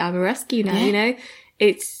and say, I'm a rescue now,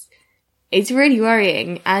 It's really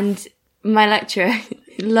worrying. And my lecturer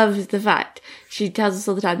loves the fact, she tells us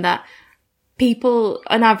all the time that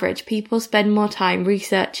on average, people spend more time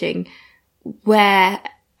researching where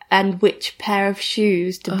and which pair of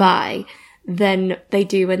shoes to buy than they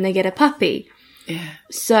do when they get a puppy. Yeah.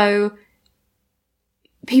 So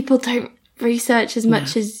people don't research as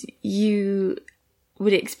much as you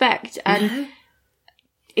would expect. And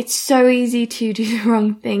it's so easy to do the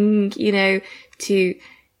wrong thing, to do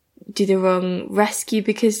the wrong rescue,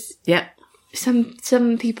 because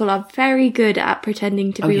some people are very good at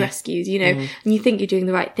pretending to be rescues, and you think you're doing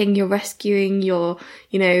the right thing. You're rescuing, you're,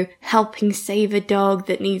 helping save a dog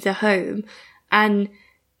that needs a home. And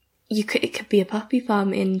it could be a puppy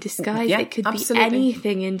farm in disguise. Yeah, it could absolutely. be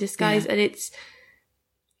anything in disguise. And it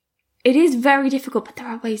is very difficult, but there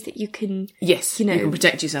are ways that you can... Yes, you can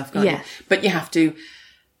protect yourself, can't you? But you have to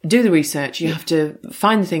do the research, you have to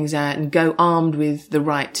find the things out and go armed with the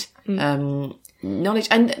right knowledge.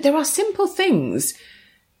 And there are simple things,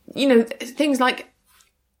 things like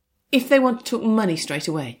if they want to talk money straight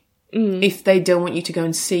away, if they don't want you to go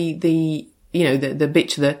and see the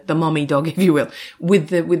bitch, the mommy dog, if you will, with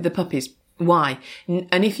the puppies. Why?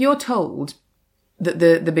 And if you're told that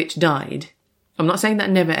the bitch died, I'm not saying that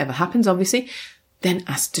never ever happens, obviously, then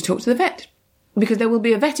ask to talk to the vet. Because there will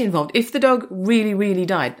be a vet involved. If the dog really, really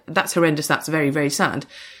died, that's horrendous, that's very, very sad.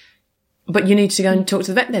 But you need to go and talk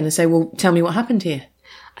to the vet then and say, well, tell me what happened here.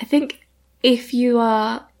 I think if you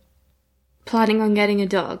are planning on getting a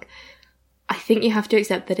dog, I think you have to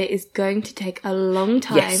accept that it is going to take a long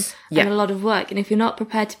time and a lot of work. And if you're not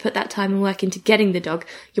prepared to put that time and work into getting the dog,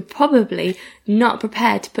 you're probably not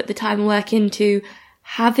prepared to put the time and work into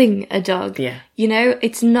having a dog. Yeah.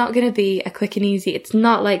 It's not going to be a quick and easy. It's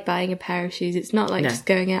not like buying a pair of shoes. It's not like just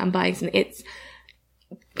going out and buying something. It's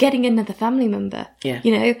getting another family member. Yeah.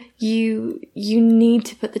 You need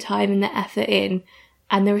to put the time and the effort in.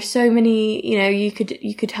 And there are so many, you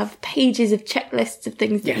could have pages of checklists of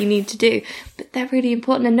things that you need to do, but they're really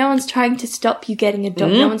important. And no one's trying to stop you getting a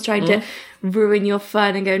dog. No one's trying to ruin your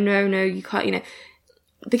fun and go, no, you can't,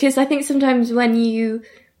 because I think sometimes when you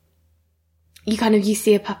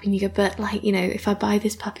see a puppy and you go, but if I buy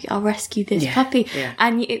this puppy, I'll rescue this puppy. Yeah.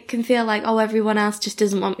 And it can feel like, everyone else just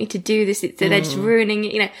doesn't want me to do this. They're just ruining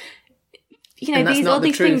it, you know, And that's these not all the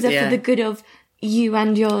these truth, things are yeah. for the good of you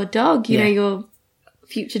and your dog, you know, your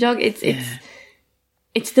future dog.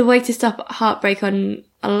 It's the way to stop heartbreak from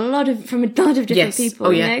a lot of different people. Oh,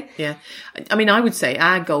 you yeah, know? yeah. I mean, I would say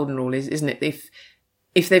our golden rule is, isn't it?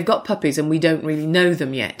 If they've got puppies and we don't really know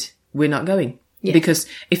them yet, we're not going. Yeah. Because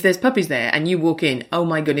if there's puppies there and you walk in, oh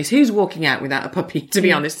my goodness, who's walking out without a puppy, to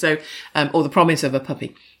be honest? So, or the promise of a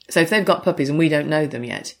puppy. So if they've got puppies and we don't know them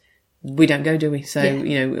yet, we don't go, do we? So,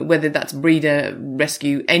 you know, whether that's breeder,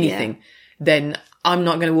 rescue, anything, then I'm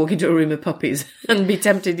not going to walk into a room of puppies and be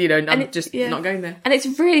tempted, you know, and I'm just not going there. And it's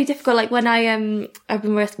really difficult. Like when I've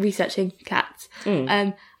been researching cats,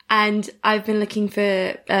 and I've been looking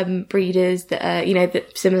for breeders that are, you know,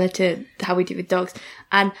 that similar to how we do with dogs.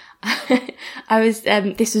 And I was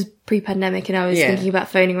this was pre-pandemic, and I was thinking about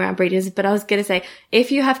phoning around breeders. But I was going to say,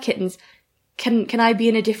 if you have kittens, can I be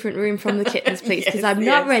in a different room from the kittens, please? Because I'm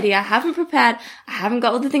not ready. I haven't prepared. I haven't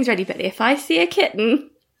got all the things ready. But if I see a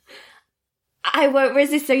kitten, I won't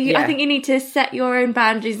resist. So I think you need to set your own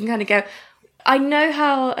boundaries and kind of go, I know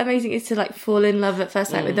how amazing it is to like fall in love at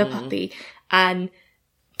first sight with a puppy. And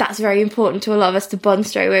that's very important to a lot of us to bond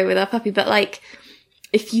straight away with our puppy. But like,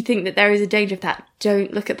 if you think that there is a danger of that,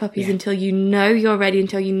 don't look at puppies until you know you're ready,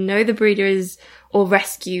 until you know the breeder is, or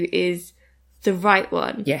rescue is the right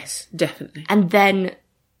one. Yes, definitely. And then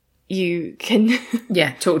you can...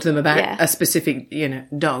 talk to them about a specific, you know,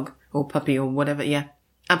 dog or puppy or whatever. Yeah,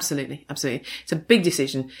 absolutely, absolutely. It's a big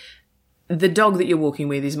decision. The dog that you're walking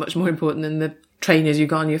with is much more important than the trainers you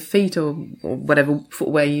got on your feet or whatever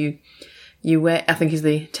footwear you wear, I think is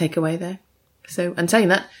the takeaway there. So, and saying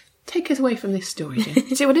that, take us away from this story,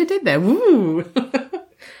 Jen. See what I did there? Woo!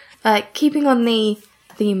 Keeping on the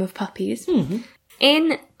theme of puppies,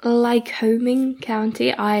 in Lycoming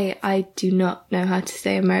County, I do not know how to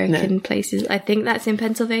say American places. I think that's in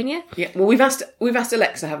Pennsylvania. Yeah, well, we've asked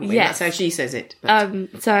Alexa, haven't we? Yes. That's how she says it.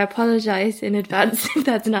 But. So I apologise in advance if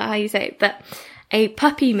that's not how you say it. But a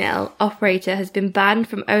puppy mill operator has been banned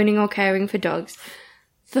from owning or caring for dogs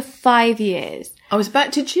for 5 years. I was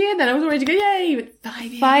about to cheer then. I was ready to go, yay! But 5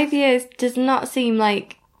 years. 5 years does not seem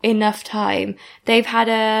like enough time. They've had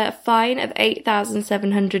a fine of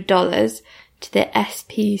 $8,700 to the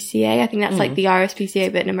SPCA. I think that's like the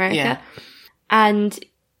RSPCA, but in America. Yeah. And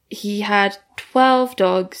he had 12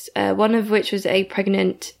 dogs, one of which was a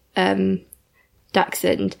pregnant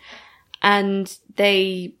dachshund. And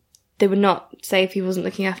they would not say if he wasn't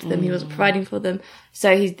looking after them, he wasn't providing for them.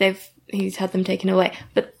 So he's had them taken away.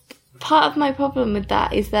 But part of my problem with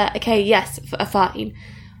that is that, okay, yes, a fine,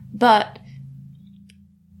 but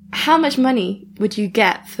how much money would you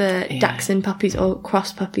get for dachshund puppies or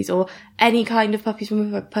cross puppies or any kind of puppies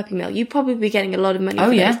from a puppy mill? You'd probably be getting a lot of money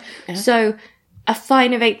for those. So a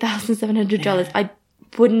fine of $8,700, I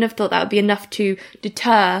wouldn't have thought that would be enough to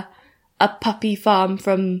deter a puppy farm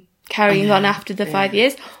from carrying on after the 5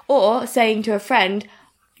 years, or saying to a friend,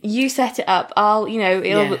 you set it up,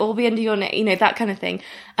 it'll all be under your name, you know, that kind of thing.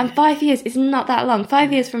 And 5 years is not that long.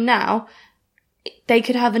 5 years from now, they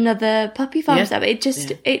could have another puppy farm set up. It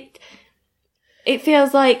just, it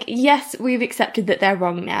feels like, yes, we've accepted that they're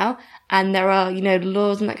wrong now, and there are, you know,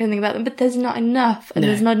 laws and that kind of thing about them, but there's not enough, and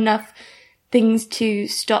there's not enough things to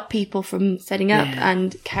stop people from setting up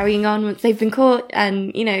and carrying on once they've been caught,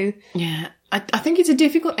 and, you know. Yeah, I think it's a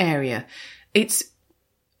difficult area.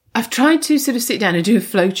 I've tried to sort of sit down and do a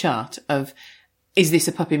flow chart of, is this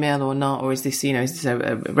a puppy mill or not? Or is this, you know, is this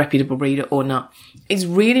a reputable breeder or not? It's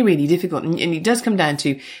really, really difficult. And it does come down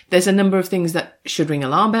to, there's a number of things that should ring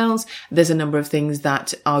alarm bells. There's a number of things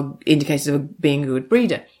that are indicators of being a good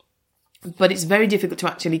breeder. But it's very difficult to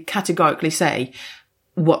actually categorically say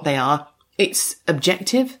what they are. It's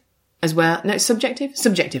objective as well. No, it's subjective.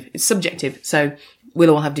 It's subjective. So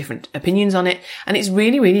we'll all have different opinions on it. And it's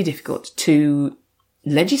really, really difficult to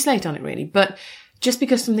legislate on it, really. But just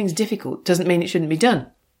because something's difficult doesn't mean it shouldn't be done.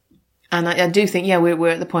 And I do think, we're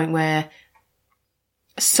at the point where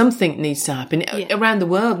something needs to happen around the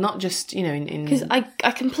world, not just, you know, in... Because I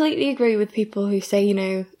completely agree with people who say, you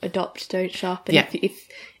know, adopt, don't shop. And if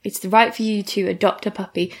it's the right for you to adopt a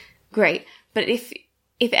puppy, great. But if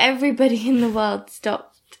everybody in the world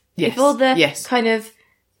stopped, if all the kind of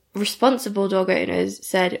responsible dog owners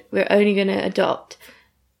said, we're only going to adopt,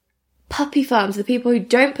 puppy farms, the people who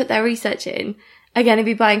don't put their research in, are going to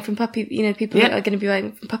be buying from people who are going to be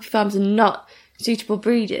buying from puppy farms and not suitable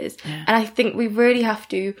breeders. Yeah. And I think we really have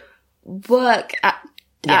to work at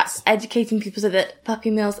educating people so that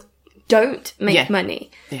puppy mills don't make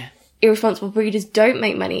money. Yeah. Irresponsible breeders don't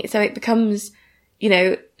make money. So it becomes, you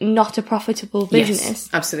know, not a profitable business. Yes,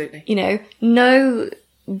 absolutely. You know, no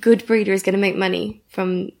good breeder is going to make money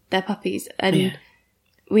from their puppies. And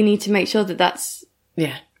we need to make sure that that's...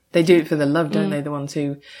 Yeah. They do it for the love, don't they? The ones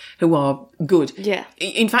who are good. Yeah.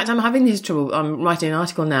 In fact, I'm having this trouble. I'm writing an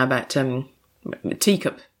article now about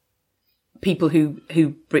teacup people who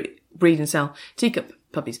breed and sell teacup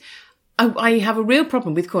puppies. I have a real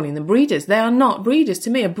problem with calling them breeders. They are not breeders. To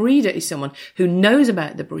me, a breeder is someone who knows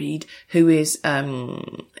about the breed, who is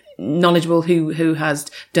knowledgeable, who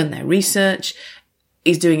has done their research,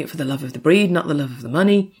 is doing it for the love of the breed, not the love of the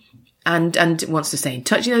money, and wants to stay in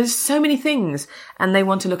touch. There's so many things, and they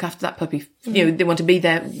want to look after that puppy. They want to be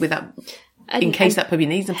there with that in case that puppy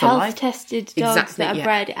needs them for life. Health-tested dogs that are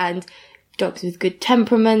bred, and dogs with good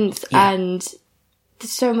temperaments, and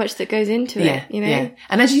there's so much that goes into it, Yeah.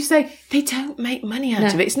 And as you say, they don't make money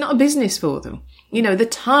out of it. It's not a business for them. The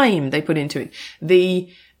time they put into it, the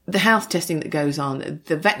health testing that goes on,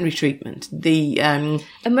 the veterinary treatment, the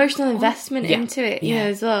emotional investment into it,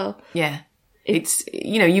 as well. Yeah. It's,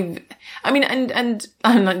 and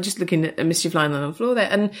I'm like just looking at Mischief lying on the floor there,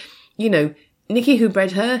 and, Nikki, who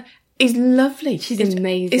bred her, is lovely. She's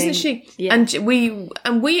amazing. Isn't she? Yeah. And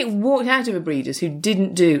we walked out of a breeders who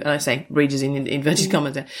didn't do, and I say breeders in inverted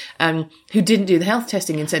commas there, who didn't do the health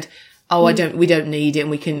testing and said, we don't need it,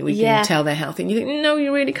 and we can tell they're healthy. And you think, no,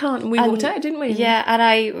 you really can't. And we walked out, didn't we? Yeah. And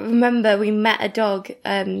I remember we met a dog,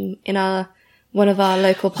 in one of our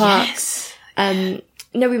local parks. Yes.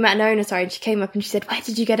 No, we met an owner, and she came up and she said, where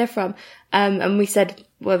did you get her from? And we said,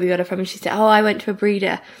 where we got her from, and she said, I went to a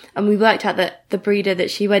breeder. And we worked out that the breeder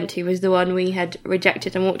that she went to was the one we had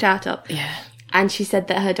rejected and walked out of. Yeah. And she said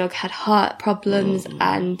that her dog had heart problems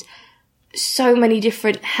and so many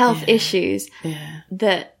different health issues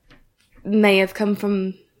that may have come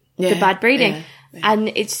from the bad breeding. Yeah. Yeah. And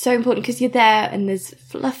it's so important because you're there and there's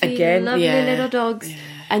fluffy, lovely little dogs. Yeah.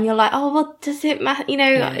 And you're like, does it matter?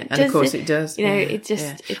 And of course it does. It's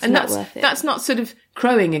just, it's not worth it. That's not sort of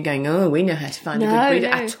crowing and going, we know how to find a good breeder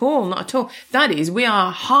at all. Not at all. That is, we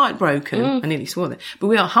are heartbroken. I nearly swore that, but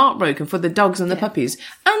we are heartbroken for the dogs and the puppies.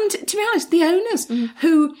 And to be honest, the owners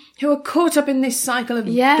who are caught up in this cycle of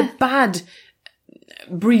the bad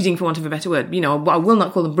breeding, for want of a better word. I will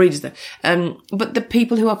not call them breeders though. But the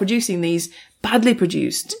people who are producing these badly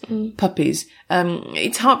produced puppies,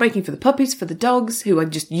 it's heartbreaking for the puppies, for the dogs who are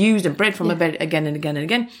just used and bred from a bed again and again and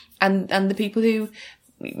again, and the people who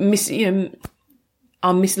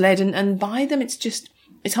are misled and buy them.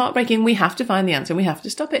 It's heartbreaking. We have to find the answer and we have to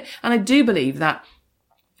stop it. And I do believe that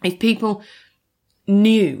if people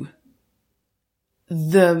knew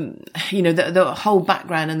the whole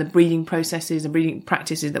background and the breeding processes and breeding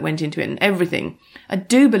practices that went into it and everything, I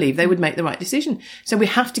do believe they would make the right decision. So we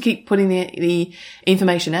have to keep putting the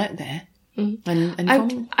information out there.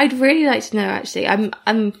 And I'd really like to know, actually.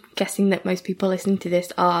 I'm guessing that most people listening to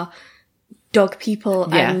this are dog people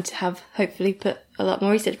and have hopefully put a lot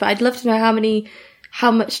more research, but I'd love to know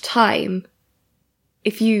how much time,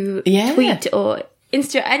 if you tweet or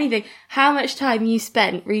Insta or anything, how much time you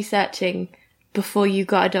spent researching before you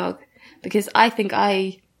got a dog. Because I think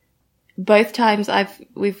both times every time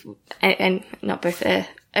we've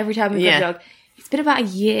got a dog, it's been about a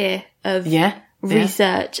year of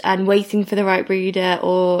research and waiting for the right breeder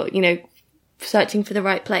or, searching for the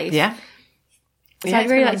right place. Yeah. So I'd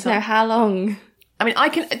really like to know how long. I mean,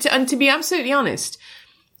 and to be absolutely honest,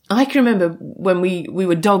 I can remember when we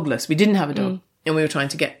were dogless, we didn't have a dog, and we were trying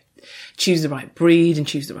to choose the right breed and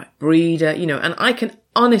choose the right breeder, and I can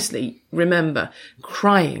honestly remember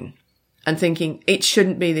crying and thinking it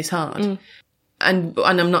shouldn't be this hard. And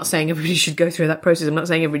I'm not saying everybody should go through that process. I'm not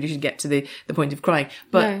saying everybody should get to the point of crying,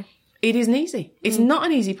 but it isn't easy. It's not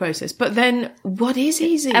an easy process. But then what is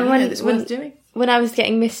easy? And that's worth doing. When I was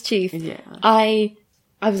getting Mischief, I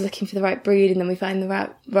was looking for the right breed, and then we find the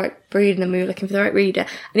right breed, and then we were looking for the right breeder,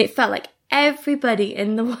 and it felt like everybody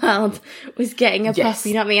in the world was getting a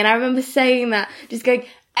puppy, not me. And I remember saying that, just going,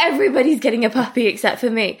 everybody's getting a puppy except for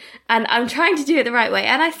me, and I'm trying to do it the right way,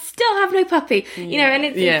 and I still have no puppy. And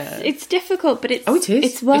it's difficult, but it's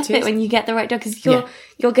worth it when you get the right dog, because you're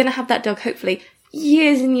going to have that dog hopefully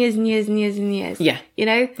years and years and years and years and years. Yeah.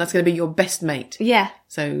 That's going to be your best mate. Yeah.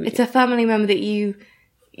 So it's a family member that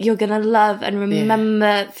you're going to love and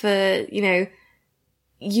remember for, you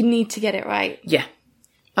need to get it right. Yeah.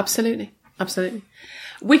 Absolutely. Absolutely.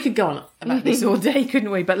 We could go on about this all day,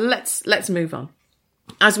 couldn't we? But let's move on.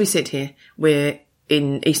 As we sit here, we're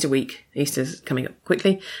in Easter week. Easter's coming up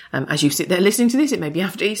quickly. As you sit there listening to this, it may be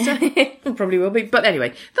after Easter. It probably will be. But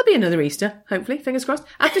anyway, there'll be another Easter, hopefully. Fingers crossed.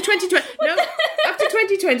 After 2020. No, after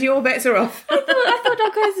 2020, all bets are off. I thought our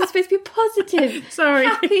guys are supposed to be positive. Sorry.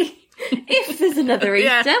 Happy. If there's another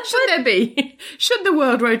Easter. Yeah, should there be? Should the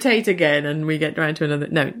world rotate again and we get round to another?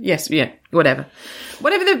 No, yes, yeah, whatever.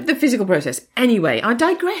 Whatever the physical process. Anyway, I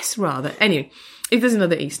digress rather. Anyway, if there's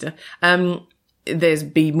another Easter, there's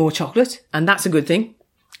be more chocolate, and that's a good thing.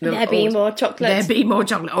 There be more chocolate. There be more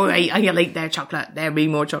chocolate. Oh, I'll eat their chocolate. There be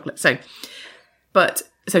more chocolate. So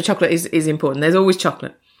chocolate is important. There's always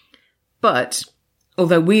chocolate. But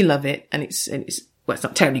although we love it, and it's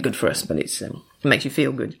not terribly good for us, but it makes you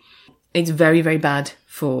feel good. It's very, very bad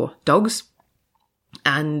for dogs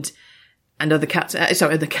and other cats.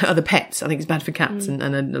 Other pets. I think it's bad for cats and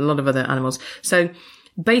a lot of other animals. So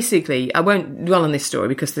basically, I won't dwell on this story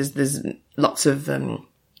because there's lots of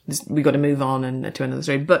we've got to move on and to another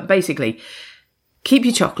story. But basically, keep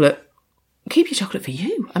your chocolate for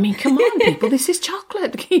you. I mean, come on, people, this is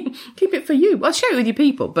chocolate. Keep it for you. I'll share it with your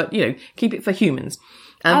people, but keep it for humans.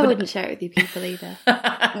 I wouldn't share it with your people either.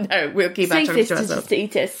 No, we'll keep our chocolate to ourselves. Just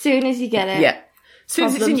eat it as soon as you get it. Yeah. As soon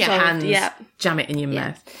as it's in your hands, jam it in your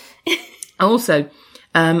mouth. Also,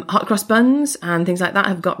 hot cross buns and things like that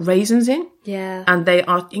have got raisins in. Yeah. And they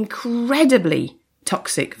are incredibly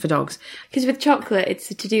toxic for dogs. Because with chocolate, it's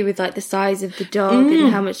to do with like the size of the dog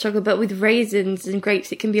and how much chocolate. But with raisins and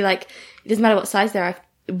grapes, it can be like, it doesn't matter what size they are.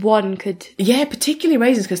 One could... Yeah, particularly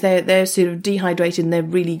raisins because they're sort of dehydrated and they're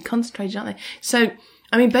really concentrated, aren't they? So,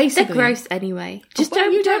 I mean, basically... They're gross anyway. Just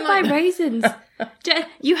don't buy raisins.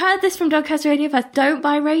 You heard this from Dogcast Radio Fest. Don't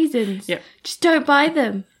buy raisins. Yep. Just don't buy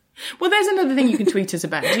them. Well, there's another thing you can tweet us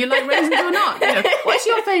about. Do you like raisins or not? What's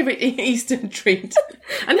your favourite Easter treat?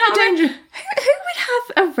 And no danger. Who would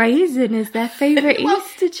have a raisin as their favourite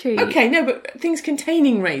Easter treat? Okay, no, but things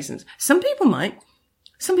containing raisins. Some people might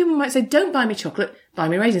say, don't buy me chocolate, buy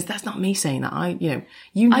me raisins. That's not me saying that.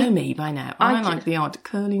 You know me by now. I like the odd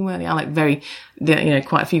curly-whirly. I like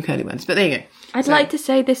quite a few curly-whirlies. But there you go. I'd like to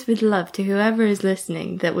say this with love to whoever is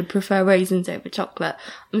listening that would prefer raisins over chocolate.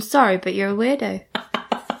 I'm sorry, but you're a weirdo.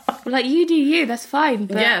 Like, you do you, that's fine.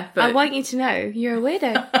 But I want you to know you're a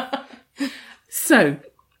weirdo. So,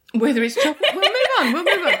 whether it's chocolate... We'll move on.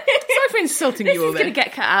 Sorry for insulting you all there. This is going to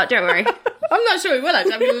get cut out, don't worry. I'm not sure it will,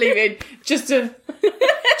 actually. I'm going to leave it just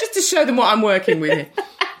to show them what I'm working with here.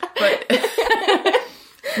 But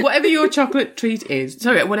whatever your chocolate treat is...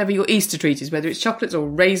 Sorry, whatever your Easter treat is, whether it's chocolates or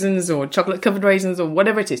raisins or chocolate-covered raisins or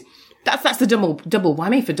whatever it is, that's the double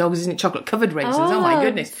whammy for dogs, isn't it? Chocolate-covered raisins. Oh my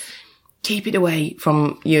goodness. Keep it away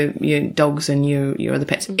from your dogs and your other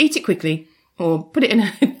pets. Eat it quickly or put it in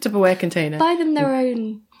a Tupperware container. Buy them their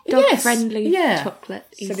own dog-friendly chocolate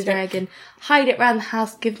Easter egg and hide it around the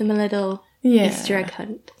house. Give them a little Easter egg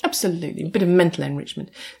hunt. Absolutely. A bit of mental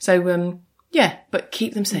enrichment. So, but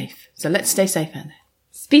keep them safe. So let's stay safe out there.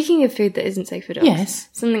 Speaking of food that isn't safe for dogs. Yes.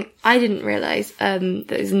 Something I didn't realise that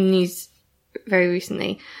was in the news very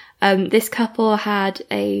recently. This couple has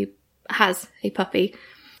a puppy.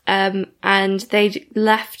 And they'd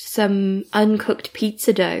left some uncooked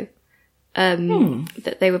pizza dough,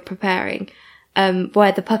 that they were preparing,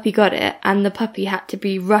 where the puppy got it, and the puppy had to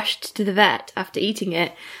be rushed to the vet after eating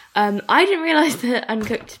it. I didn't realise that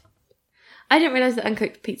uncooked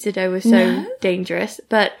pizza dough was so dangerous,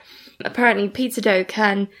 but apparently pizza dough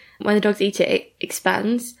when the dogs eat it, it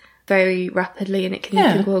expands very rapidly and it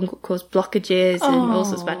can cause blockages and all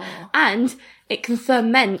sorts of bad. And it can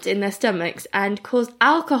ferment in their stomachs and cause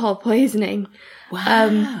alcohol poisoning.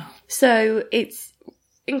 Wow. So it's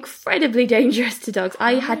incredibly dangerous to dogs.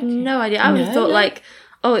 I had no idea. I would have thought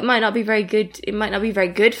it might not be very good. It might not be very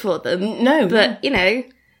good for them. No. But,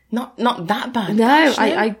 not that bad.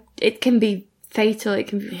 No, it can be fatal. It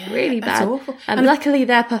can be really bad. That's awful. Luckily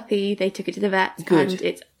their puppy, they took it to the vet and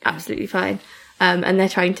it's absolutely fine. And they're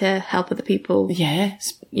trying to help other people.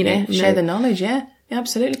 Yes. Share the knowledge, yeah.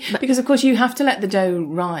 Absolutely. Because, of course, you have to let the dough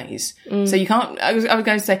rise. So you can't... I was going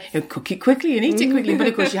to say, cook it quickly and eat it quickly. But,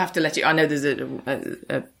 of course, you have to let it... I know there's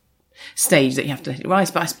a stage that you have to let it rise.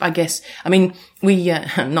 But I guess... I mean, we...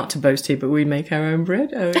 not to boast here, but we make our own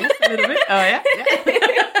bread. Oh, yeah. A little bit. Oh, yeah.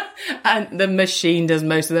 And the machine does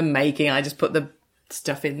most of the making. I just put the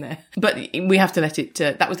stuff in there. But we have to let it...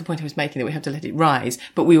 that was the point I was making, that we have to let it rise.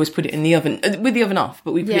 But we always put it in the oven... with the oven off.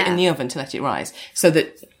 But we put it in the oven to let it rise. So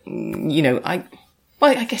that,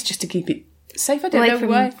 Well, I guess just to keep it safe. I don't know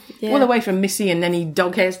why. Yeah. Well, away from Missy and any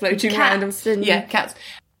dog hairs floating around. Cats.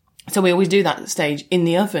 So we always do that stage in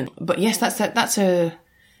the oven. But yes, that's a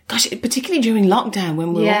gosh, particularly during lockdown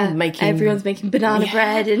when we're all making... everyone's making banana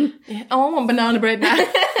bread and... Yeah. Oh, I want banana bread now.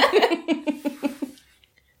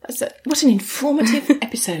 What an informative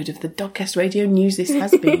episode of the Dogcast Radio News this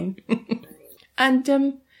has been. And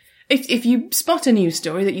if you spot a news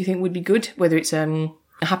story that you think would be good, whether it's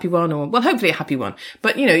a happy one, or, well, hopefully a happy one.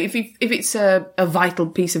 But, you know, if it's a vital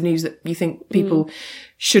piece of news that you think people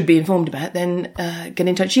should be informed about, then get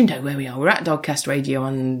in touch. You know where we are. We're at Dogcast Radio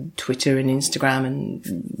on Twitter and Instagram and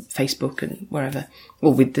Facebook and wherever.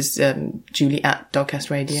 Or with this Julie at Dogcast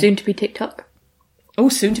Radio. Soon to be TikTok. Oh,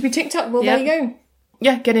 soon to be TikTok. Well, Yep. there you go.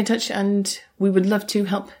 Yeah, get in touch and we would love to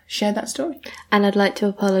help share that story. And I'd like to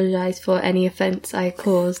apologise for any offence I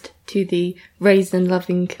caused to the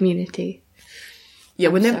raisin-loving community. Yeah,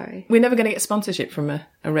 we're sorry. never going to get sponsorship from a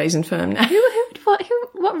raisin firm now.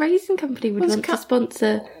 What raisin company would want to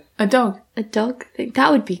sponsor A dog. a dog thing?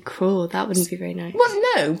 That would be cruel. That wouldn't be very nice. Well,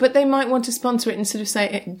 no, but they might want to sponsor it and sort of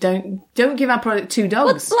say, don't give our product to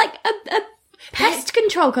dogs. Like a pest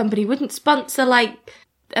control company wouldn't sponsor like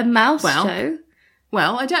a mouse show.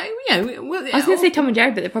 Well, I don't, you know. Well, I was going to say Tom and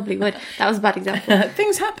Jerry, but they probably would. That was a bad example.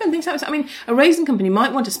 Things happen. I mean, a raisin company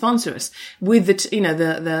might want to sponsor us with the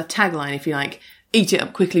tagline, if you like, eat it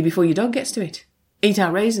up quickly before your dog gets to it. Eat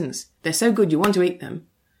our raisins. They're so good you want to eat them.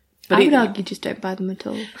 But I would argue just don't buy them at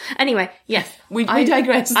all. Anyway, yes. We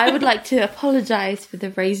digress. I would like to apologise for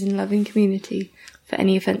the raisin-loving community for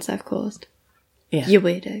any offence I've caused. Yeah. You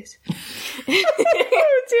weirdos.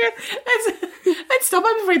 Oh dear. Let's stop.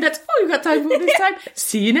 I'm afraid that's all we've got time for this time.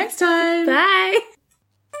 See you next time. Bye.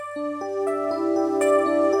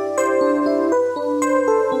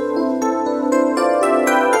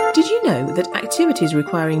 Did you know that activities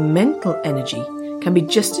requiring mental energy can be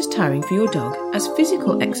just as tiring for your dog as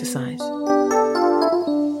physical exercise?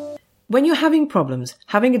 When you're having problems,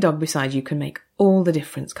 having a dog beside you can make all the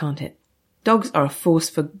difference, can't it? Dogs are a force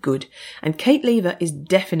for good, and Kate Lever is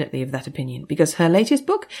definitely of that opinion because her latest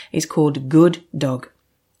book is called Good Dog.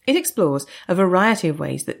 It explores a variety of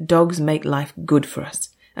ways that dogs make life good for us,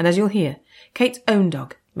 and as you'll hear, Kate's own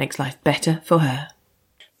dog makes life better for her.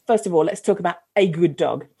 First of all, let's talk about a good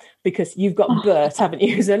dog, because you've got Bert, haven't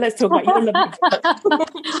you? So let's talk about your lovely dog.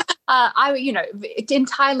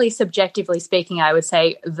 Entirely subjectively speaking, I would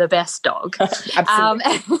say the best dog.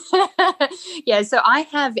 Absolutely. So I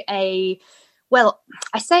have I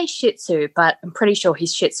say Shih Tzu, but I'm pretty sure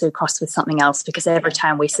he's Shih Tzu crossed with something else, because every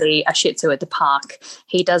time we see a Shih Tzu at the park,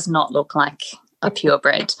 he does not look like a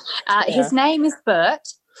purebred. His name is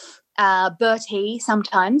Bert. Bertie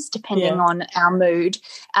sometimes, depending on our mood.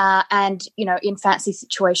 And, you know, in fancy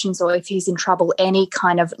situations or if he's in trouble, any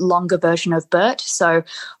kind of longer version of Bert. So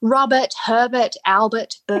Robert, Herbert,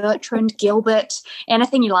 Albert, Bertrand, Gilbert,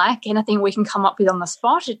 anything you like, anything we can come up with on the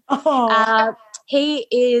spot. He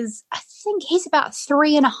is, I think he's about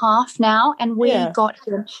 3.5 now, and we got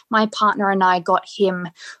him, my partner and I got him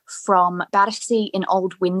from Battersea in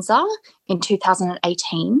Old Windsor in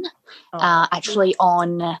 2018, actually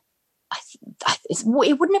on...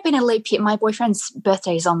 it wouldn't have been a leap year. My boyfriend's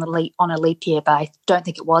birthday is on a leap year, but I don't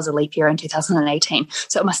think it was a leap year in 2018.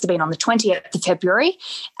 So it must have been on the 20th of February.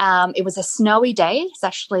 It was a snowy day. It's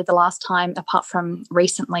actually the last time, apart from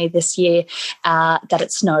recently this year, that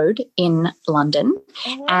it snowed in London.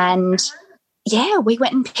 Oh. And yeah, we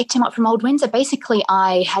went and picked him up from Old Windsor. Basically,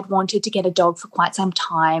 I had wanted to get a dog for quite some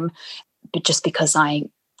time, but just because I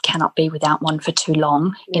cannot be without one for too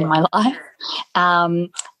long in my life.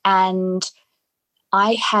 And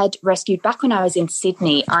I had rescued, back when I was in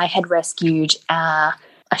Sydney, I had rescued a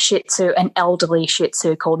Shih Tzu, an elderly Shih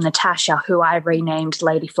Tzu called Natasha, who I renamed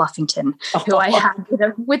Lady Fluffington, who I had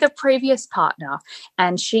with a previous partner.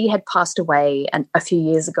 And she had passed away a few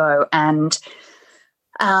years ago. And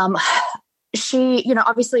she, you know,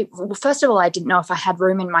 obviously, well, first of all, I didn't know if I had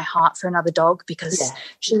room in my heart for another dog, because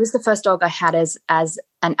she was the first dog I had as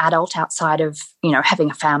an adult outside of, you know,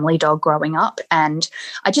 having a family dog growing up. And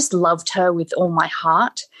I just loved her with all my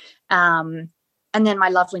heart. And then my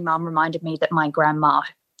lovely mum reminded me that my grandma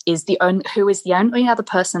is the only other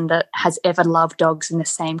person that has ever loved dogs in the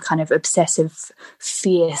same kind of obsessive,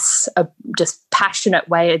 fierce, just passionate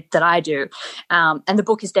way that I do. And the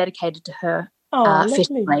book is dedicated to her.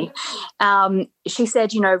 Fittingly. She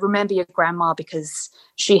said, you know, remember your grandma, because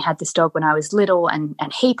she had this dog when I was little and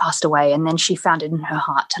he passed away, and then she found it in her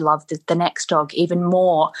heart to love the next dog even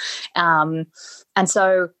more. And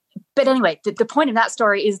so, but anyway, the point of that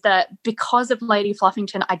story is that because of Lady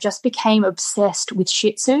Fluffington, I just became obsessed with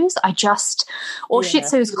Shih Tzus. Shih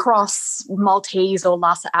Tzus cross Maltese or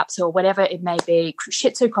Lhasa Apso or whatever it may be,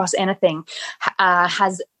 Shih Tzu cross anything,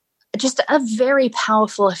 has just a very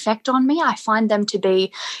powerful effect on me. I find them to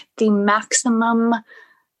be the maximum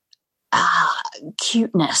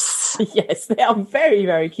cuteness. Yes, they are very,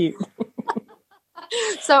 very cute.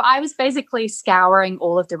 So I was basically scouring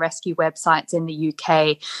all of the rescue websites in the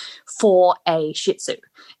UK for a Shih Tzu.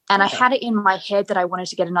 And I had it in my head that I wanted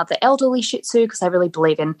to get another elderly Shih Tzu, because I really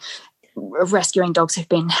believe in rescuing dogs have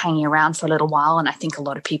been hanging around for a little while, and I think a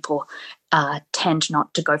lot of people tend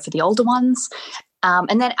not to go for the older ones.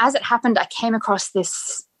 And then as it happened, I came across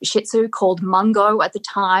this Shih Tzu called Mungo at the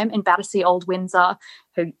time in Battersea, Old Windsor,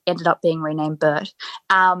 who ended up being renamed Bert.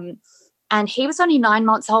 And he was only 9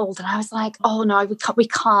 months old, and I was like, oh, no, we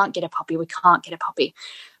can't get a puppy. We can't get a puppy.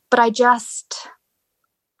 But I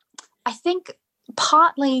think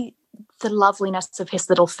partly the loveliness of his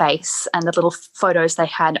little face and the little photos they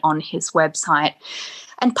had on his website,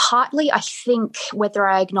 and partly I think, whether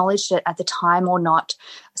I acknowledged it at the time or not,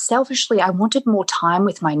 selfishly I wanted more time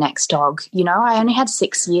with my next dog. You know, I only had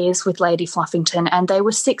 6 years with Lady Fluffington, and they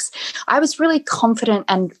were 6. I was really confident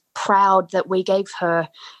and proud that we gave her,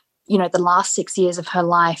 you know, the last 6 years of her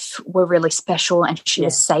life were really special, and she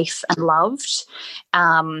was safe and loved.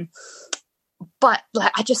 But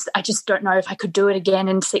like, I just don't know if I could do it again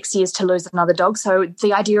in 6 years to lose another dog. So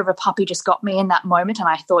the idea of a puppy just got me in that moment, and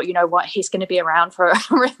I thought, you know what, he's going to be around for a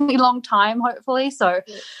really long time, hopefully. So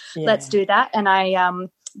let's do that. And I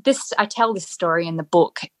tell this story in the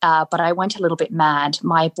book, but I went a little bit mad.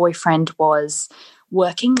 My boyfriend was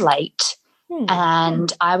working late,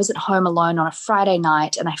 and I was at home alone on a Friday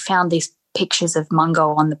night, and I found these pictures of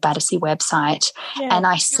Mungo on the Battersea website, and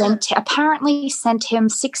I apparently sent him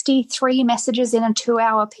 63 messages in a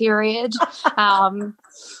 2-hour period,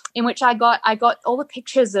 in which I got all the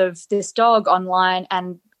pictures of this dog online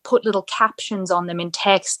and put little captions on them in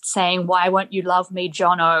text saying, "Why won't you love me,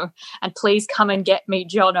 Jono? And please come and get me,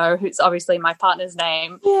 Jono," who's obviously my partner's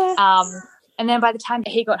name. And then by the time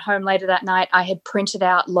he got home later that night, I had printed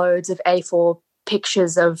out loads of A4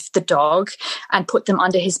 pictures of the dog and put them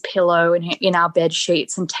under his pillow and in our bed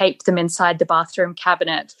sheets and taped them inside the bathroom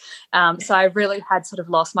cabinet. So I really had sort of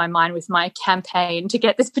lost my mind with my campaign to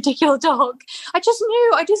get this particular dog. I just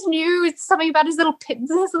knew it's something about his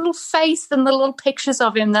little face and the little pictures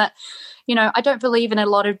of him that, you know, I don't believe in a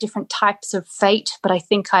lot of different types of fate, but I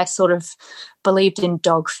think I sort of believed in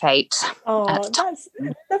dog fate. Oh,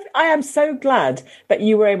 I am so glad that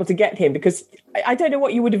you were able to get him, because I don't know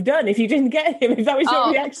what you would have done if you didn't get him, if that was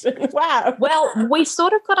your reaction. Wow. Well, we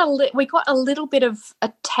sort of got a little bit of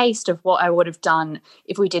a taste of what I would have done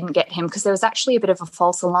if we didn't get him, because there was actually a bit of a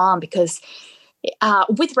false alarm, because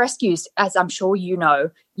with rescues, as I'm sure you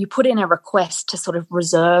know, you put in a request to sort of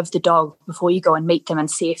reserve the dog before you go and meet them and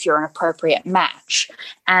see if you're an appropriate match.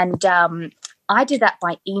 And I did that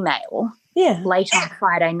by email late on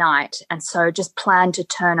Friday night, and so just planned to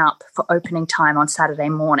turn up for opening time on Saturday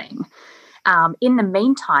morning. In the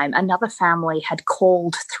meantime, another family had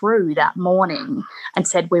called through that morning and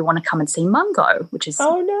said, "We want to come and see Mungo," which is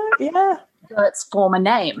Bert's former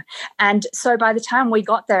name. And so by the time we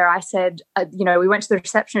got there, I said, we went to the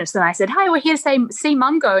receptionist and I said, "Hey, we're here to see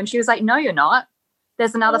Mungo." And she was like, "No, you're not.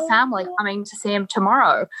 There's another family coming to see him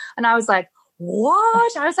tomorrow." And I was like,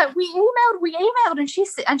 "What?" I was like, we emailed.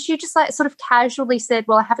 And she just like sort of casually said,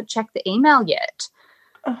 "Well, I haven't checked the email yet."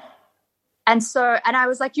 And I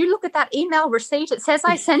was like, "You look at that email receipt. It says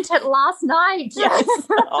I sent it last night." Yes.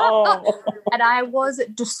 And I was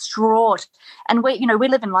distraught. And we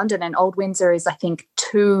live in London, and Old Windsor is, I think,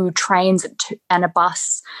 2 trains and a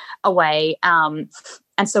bus away. And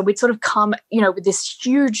so we'd sort of come, with this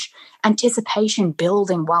huge anticipation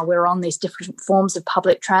building while we were on these different forms of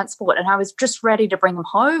public transport. And I was just ready to bring him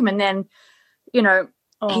home. And then,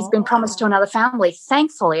 he's been promised to another family,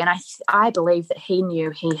 thankfully, and I believe that he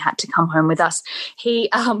knew he had to come home with us. He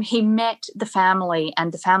met the family,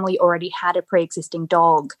 and the family already had a pre-existing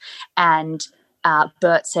dog, and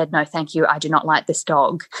Bert said, "No, thank you, I do not like this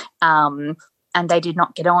dog." And they did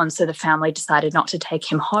not get on, so the family decided not to take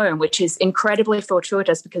him home, which is incredibly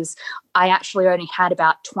fortuitous, because I actually only had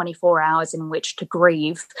about 24 hours in which to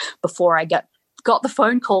grieve before I got the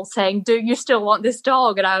phone call saying, "Do you still want this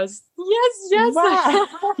dog?" And I was, yes. Wow.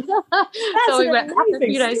 So we went a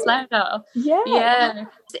few days later. Yeah.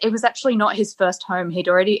 It was actually not his first home.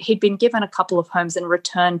 He'd been given a couple of homes and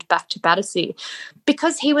returned back to Battersea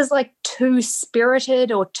because he was like too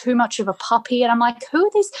spirited or too much of a puppy. And I'm like, who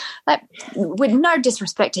are these? Like, with no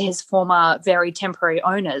disrespect to his former very temporary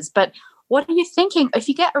owners, but what are you thinking? If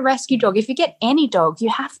you get a rescue dog, if you get any dog, you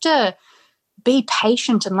have to be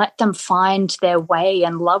patient and let them find their way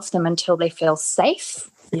and love them until they feel safe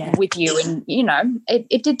with you. And,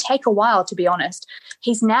 it did take a while, to be honest.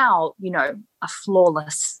 He's now, a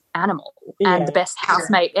flawless animal and the best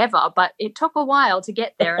housemate ever, but it took a while to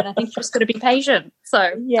get there. And I think you just got to be patient.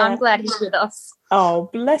 So I'm glad he's with us.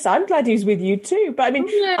 Oh, bless. I'm glad he's with you too. But I mean,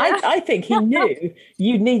 I think he knew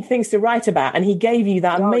you'd need things to write about, and he gave you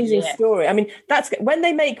that amazing story. I mean, that's when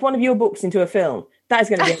they make one of your books into a film. That is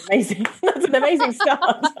going to be amazing. That's an amazing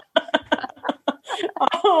start.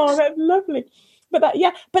 Oh, that's lovely. But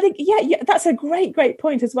that's a great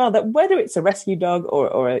point as well. That whether it's a rescue dog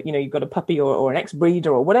or you've got a puppy or an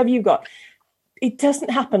ex-breeder or whatever you've got, it doesn't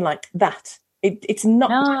happen like that. It's not.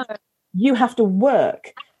 No. You have to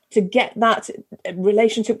work to get that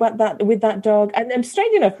relationship with that dog. And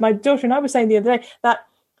strange enough, my daughter and I were saying the other day that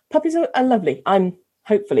puppies are lovely. I'm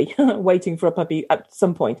hopefully waiting for a puppy at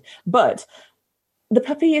some point, but the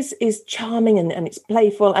puppy is charming and it's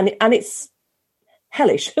playful and it's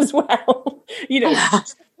hellish as well.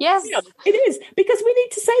 Yes, it is, because we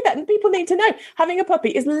need to say that and people need to know having a puppy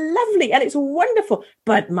is lovely and it's wonderful,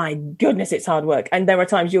 but my goodness, it's hard work. And there are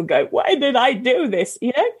times you'll go, why did I do this?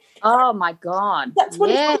 Oh my God. That's what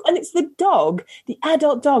it's, and it's the dog, the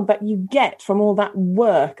adult dog that you get from all that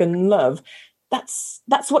work and love. That's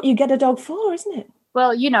what you get a dog for, isn't it?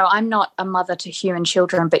 Well, I'm not a mother to human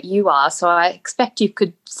children, but you are. So I expect you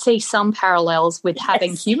could see some parallels with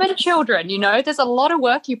having human children. There's a lot of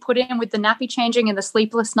work you put in with the nappy changing and the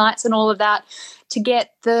sleepless nights and all of that to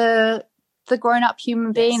get the grown-up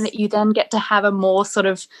human being that you then get to have a more sort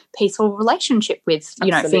of peaceful relationship with,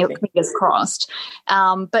 fingers crossed.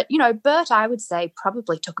 But, Bert, I would say,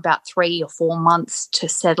 probably took about 3 or 4 months to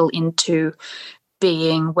settle into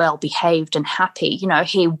being well behaved and happy.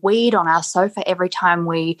 He weed on our sofa every time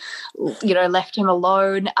we left him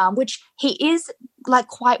alone, which he is like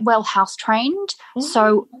quite well house trained.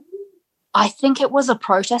 So I think it was a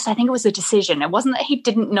protest. I think it was a decision. It wasn't that he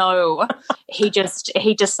didn't know. he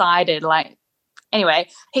decided, like, anyway.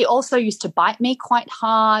 He also used to bite me quite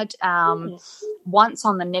hard, once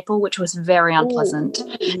on the nipple, which was very unpleasant.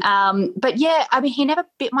 But yeah, I mean, he never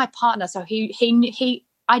bit my partner, so he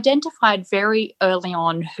identified very early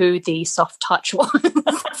on who the soft touch was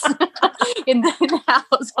in the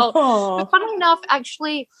household. But funny enough,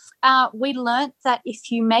 actually, we learnt that if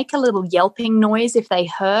you make a little yelping noise, if they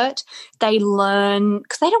hurt, they learn,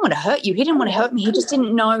 because they don't want to hurt you. He didn't want to hurt me. He just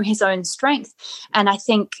didn't know his own strength. And I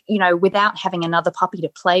think, without having another puppy to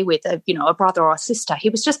play with, a brother or a sister, he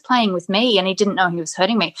was just playing with me and he didn't know he was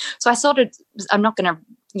hurting me. So I I'm not going to,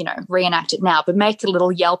 reenact it now, but make a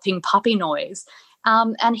little yelping puppy noise.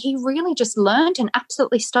 And he really just learned and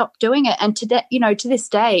absolutely stopped doing it. And to this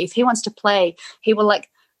day, if he wants to play, he will like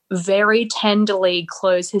very tenderly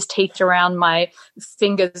close his teeth around my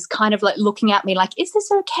fingers, kind of like looking at me like, is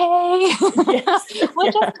this okay? Yes.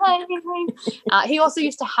 We're just playing. He also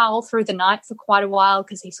used to howl through the night for quite a while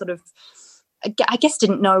because he sort of, I guess,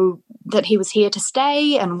 didn't know that he was here to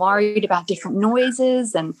stay and worried about different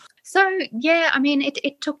noises. And so, yeah, I mean,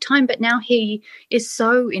 it took time, but now he is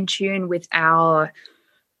so in tune with our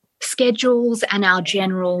schedules and our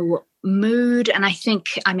general mood. And I think,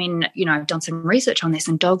 I've done some research on this,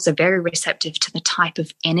 and dogs are very receptive to the type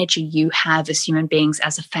of energy you have as human beings,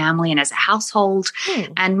 as a family and as a household.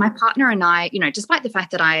 And my partner and I, despite the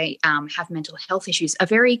fact that I have mental health issues, are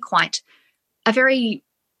very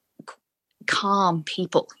calm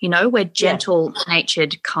people. We're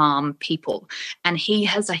gentle-natured, calm people. And he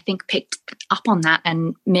has, I think, picked up on that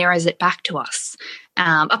and mirrors it back to us.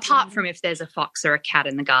 Apart from if there's a fox or a cat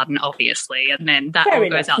in the garden, obviously, and then that all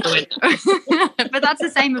goes out the window. But that's the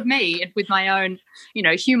same with me, with my own,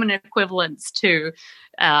 human equivalents to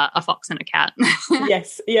a fox and a cat.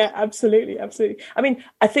 Yes, yeah, absolutely. I mean,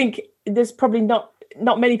 I think there's probably not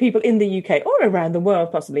many people in the UK or around the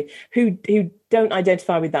world possibly who don't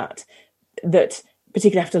identify with that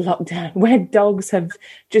particularly after lockdown, where dogs have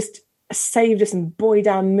just saved us and buoyed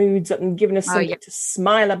our moods up and given us something to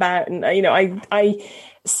smile about. And I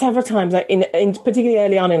several times in particularly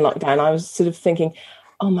early on in lockdown, I was sort of thinking,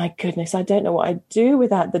 oh my goodness, I don't know what I'd do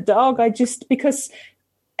without the dog. Because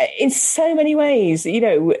in so many ways,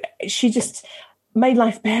 she just made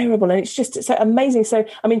life bearable, and it's just so amazing. So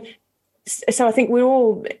I think we're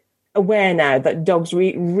all aware now that dogs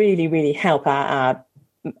really, really help our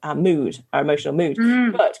mood, our emotional mood.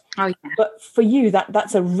 But for you,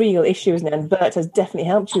 that's a real issue, isn't it? And Bert has definitely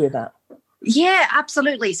helped you with that. Yeah,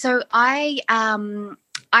 absolutely. So I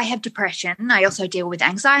have depression. I also deal with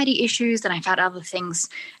anxiety issues, and I've had other things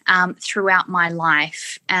throughout my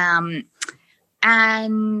life. And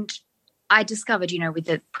I discovered, with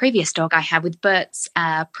the previous dog I had, with Bert's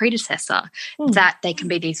predecessor, that they can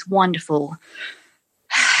be these wonderful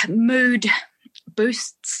mood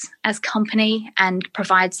boosts as company and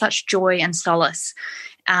provide such joy and solace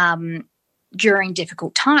during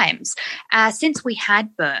difficult times. Since we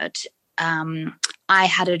had Bert, I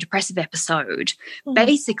had a depressive episode,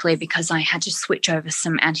 basically because I had to switch over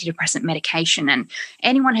some antidepressant medication. And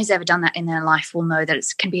anyone who's ever done that in their life will know that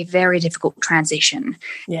it can be a very difficult transition.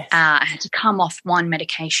 Yes. I had to come off one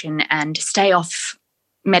medication and stay off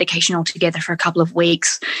medication altogether for a couple of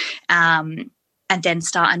weeks. and then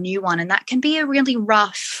start a new one. And that can be a really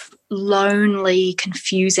rough, lonely,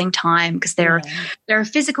 confusing time, because there are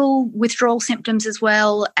physical withdrawal symptoms as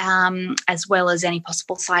well as any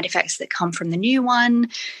possible side effects that come from the new one.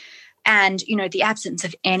 And, you know, the absence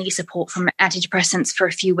of any support from antidepressants for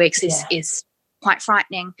a few weeks is quite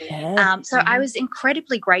frightening. So I was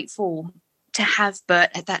incredibly grateful to have Bert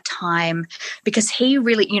at that time, because he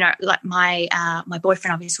really, you know, like my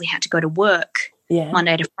boyfriend obviously had to go to work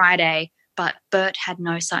Monday to Friday, but Bert had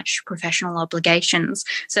no such professional obligations.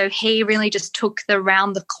 So he really just took the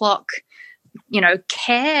round-the-clock, you know,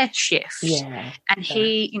 care shift. And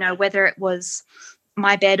he, you know, whether it was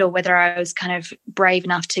my bed or whether I was kind of brave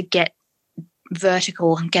enough to get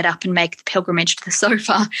vertical and get up and make the pilgrimage to the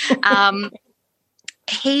sofa,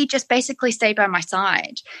 he just basically stayed by my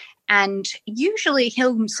side. And usually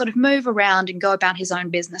he'll sort of move around and go about his own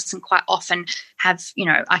business, and quite often have, you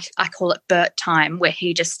know, I call it Bert time, where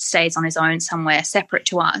he just stays on his own somewhere separate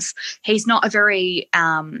to us. He's not a very,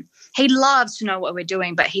 he loves to know what we're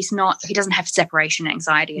doing, but he doesn't have separation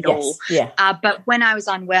anxiety at all. But when I was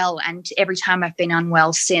unwell, and every time I've been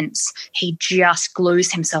unwell since, he just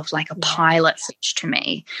glues himself like a pilot fish to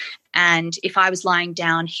me. And if I was lying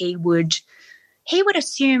down, he would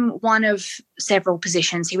assume one of several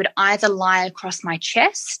positions. He would either lie across my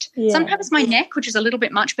chest, sometimes my neck, which is a little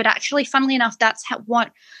bit much, but actually, funnily enough, that's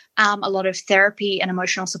what a lot of therapy and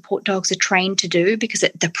emotional support dogs are trained to do, because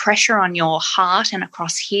the pressure on your heart and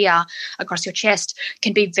across your chest,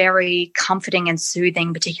 can be very comforting and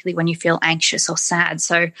soothing, particularly when you feel anxious or sad.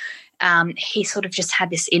 So he sort of just had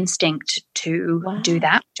this instinct to do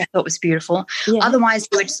that, which I thought was beautiful. Otherwise,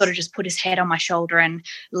 he would sort of just put his head on my shoulder and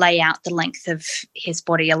lay out the length of his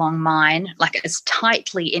body along mine, like as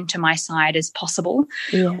tightly into my side as possible,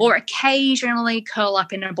 or occasionally curl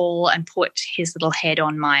up in a ball and put his little head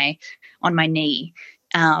on my knee.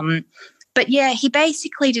 But yeah, he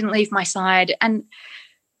basically didn't leave my side, and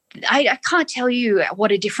I can't tell you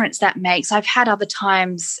what a difference that makes. I've had other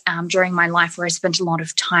times during my life where I spent a lot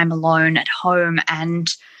of time alone at home,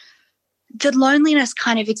 and the loneliness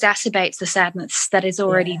kind of exacerbates the sadness that is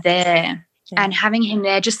already there. And having him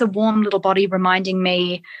there, just the warm little body reminding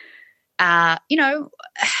me, you know,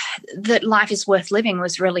 that life is worth living,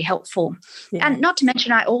 was really helpful. And not to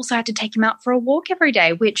mention, I also had to take him out for a walk every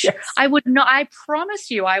day, which I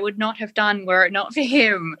promise you, I would not have done were it not for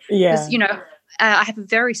him. Because, you know, I have a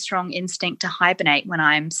very strong instinct to hibernate when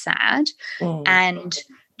I'm sad, and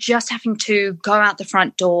just having to go out the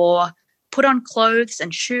front door, put on clothes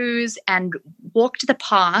and shoes and walk to the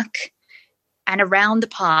park and around the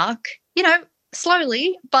park, you know,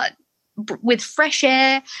 slowly, but with fresh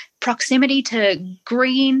air, proximity to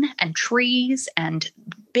green and trees, and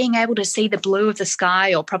being able to see the blue of the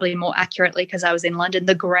sky, or probably more accurately, because I was in London,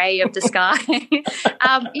 the grey of the sky.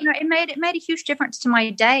 You know, it made a huge difference to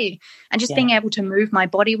my day, and just being able to move my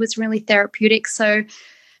body was really therapeutic. So,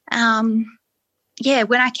 when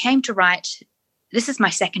I came to write, this is my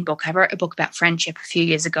second book. I wrote a book about friendship a few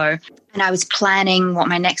years ago, and I was planning what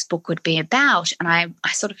my next book would be about, and I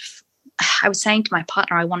was saying to my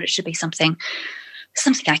partner, I wanted it to be something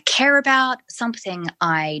I care about, something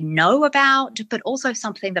I know about, but also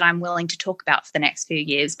something that I'm willing to talk about for the next few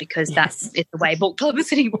years, because that's the way book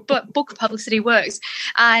publicity works.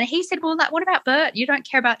 And he said, well, what about Bert? You don't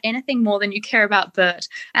care about anything more than you care about Bert.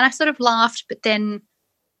 And I sort of laughed, but then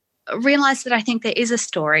realized that I think there is a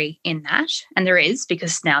story in that, and there is,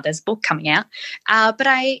 because now there's a book coming out. But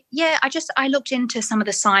I looked into some of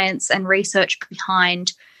the science and research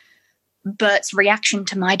behind Bert's reaction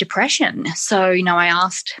to my depression. So, you know, I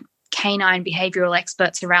asked canine behavioral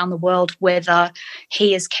experts around the world whether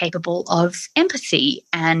he is capable of empathy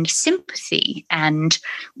and sympathy, and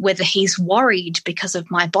whether he's worried because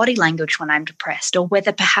of my body language when I'm depressed, or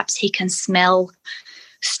whether perhaps he can smell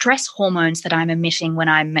stress hormones that I'm emitting when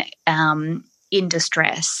I'm in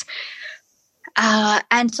distress.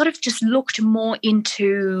 And sort of just looked more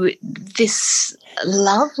into this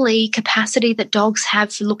lovely capacity that dogs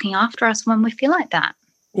have for looking after us when we feel like that.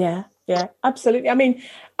 Yeah, absolutely. I mean,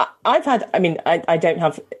 I don't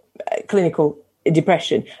have clinical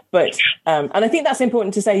depression, but and I think that's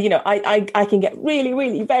important to say. You know, I can get really,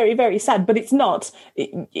 really very, very sad, but it's not.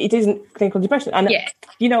 It isn't clinical depression, and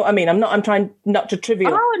you know, I mean, I'm trying not to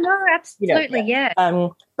trivial. Oh no, absolutely, you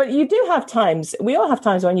know, but you do have times. We all have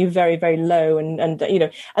times when you're very, very low, and you know,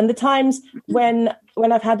 and the times when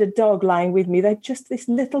I've had a dog lying with me, they're just this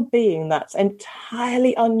little being that's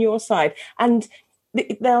entirely on your side, and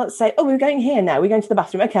they'll say, oh, we're going here now. We're going to the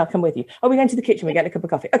bathroom. Okay, I'll come with you. Oh, we're going to the kitchen. We're getting a cup of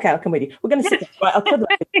coffee. Okay, I'll come with you. We're going to sit down. Right, I'll cuddle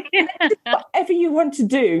with you. Whatever you want to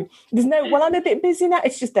do. There's no, well, I'm a bit busy now.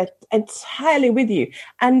 It's just they're entirely with you.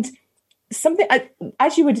 And something,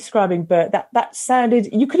 as you were describing Bert, that sounded,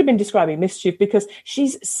 you could have been describing Mischief, because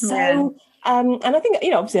she's so, and I think,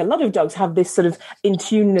 obviously a lot of dogs have this sort of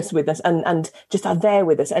in-tuneness with us and just are there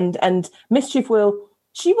with us. And Mischief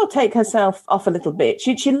she will take herself off a little bit.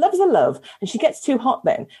 She loves a love, and she gets too hot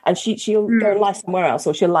then, and she'll go and lie somewhere else,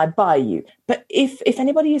 or she'll lie by you. But if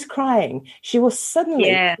anybody is crying, she will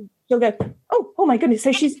suddenly, she'll go, oh my goodness.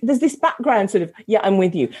 So there's this background sort of, I'm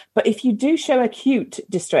with you. But if you do show acute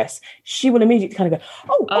distress, she will immediately kind of go,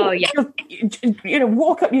 oh yeah,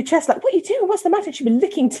 walk up your chest like, what are you doing? What's the matter? She'll be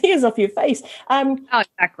licking tears off your face.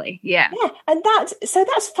 Exactly. Yeah. Yeah. And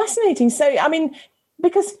that's fascinating. So, I mean,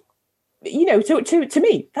 because, to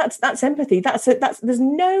me, that's empathy. There's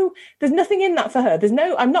nothing in that for her.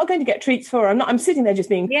 I'm not going to get treats for her. I'm sitting there just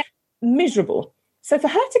being miserable. So for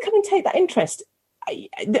her to come and take that interest,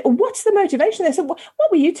 what's the motivation there? So what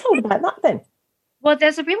were you told about that then? Well,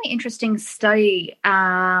 there's a really interesting study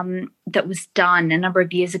that was done a number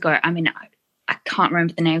of years ago. I mean, I can't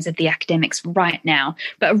remember the names of the academics right now,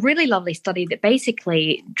 but a really lovely study that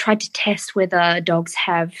basically tried to test whether dogs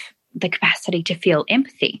have the capacity to feel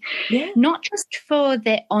empathy, not just for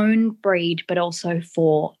their own breed, but also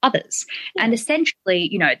for others. Yeah. And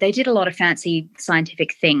essentially, they did a lot of fancy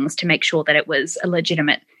scientific things to make sure that it was a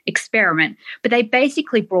legitimate experiment, but they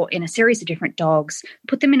basically brought in a series of different dogs,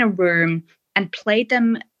 put them in a room, and played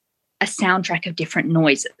them a soundtrack of different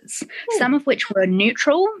noises, some of which were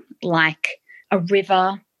neutral, like a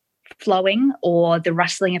river flowing or the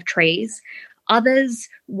rustling of trees. Others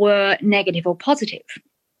were negative or positive.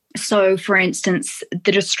 So, for instance,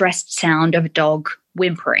 the distressed sound of a dog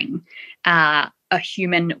whimpering, a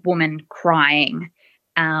human woman crying,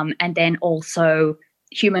 and then also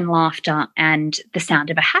human laughter and the sound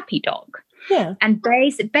of a happy dog. Yeah. And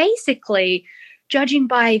basically, judging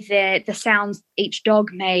by the sounds each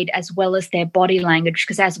dog made as well as their body language,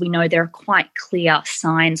 because as we know, there are quite clear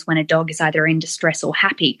signs when a dog is either in distress or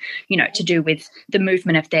happy, to do with the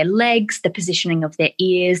movement of their legs, the positioning of their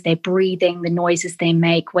ears, their breathing, the noises they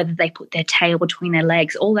make, whether they put their tail between their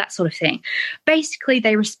legs, all that sort of thing. Basically,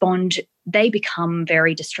 they become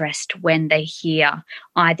very distressed when they hear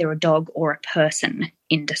either a dog or a person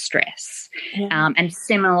in distress. Yeah. And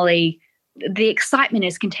similarly, the excitement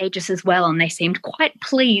is contagious as well, and they seemed quite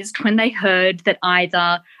pleased when they heard that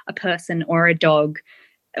either a person or a dog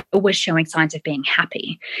was showing signs of being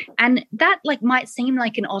happy. And that might seem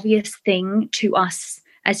like an obvious thing to us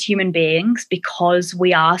as human beings, because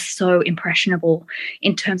we are so impressionable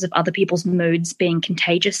in terms of other people's moods being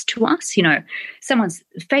contagious to us. Someone's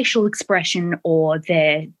facial expression or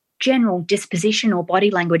their general disposition or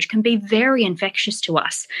body language can be very infectious to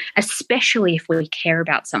us, especially if we care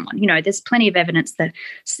about someone. There's plenty of evidence that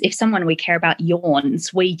if someone we care about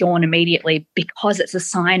yawns, we yawn immediately because it's a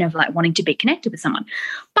sign of wanting to be connected with someone.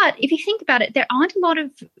 But if you think about it, there aren't a lot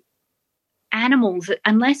of animals,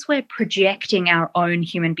 unless we're projecting our own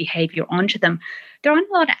human behavior onto them, there aren't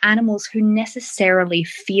a lot of animals who necessarily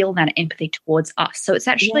feel that empathy towards us. So it's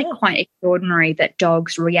actually quite extraordinary that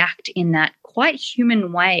dogs react in that quite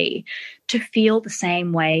human way to feel the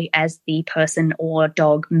same way as the person or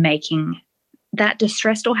dog making that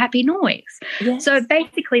distressed or happy noise. Yes. So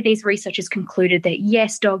basically these researchers concluded that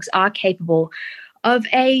yes, dogs are capable of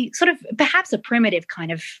a sort of perhaps a primitive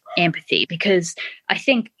kind of empathy, because I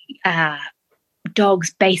think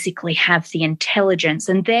dogs basically have the intelligence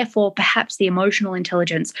and therefore perhaps the emotional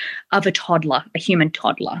intelligence of a toddler, a human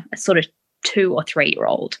toddler, a sort of 2 or 3 year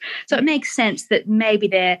old. So it makes sense that maybe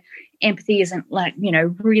their empathy isn't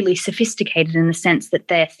really sophisticated in the sense that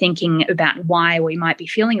they're thinking about why we might be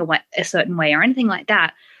feeling a certain way or anything like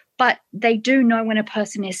that. But they do know when a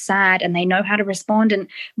person is sad and they know how to respond. And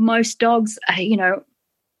most dogs,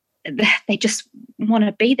 they just want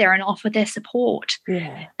to be there and offer their support.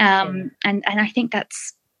 Yeah. And I think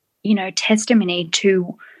that's, testimony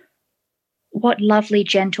to what lovely,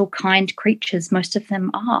 gentle, kind creatures most of them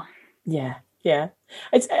are. Yeah, yeah.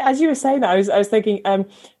 It's, as you were saying that, I was thinking,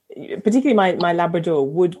 particularly my Labrador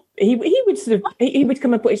would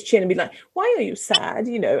come and put his chin and be like, "Why are you sad?"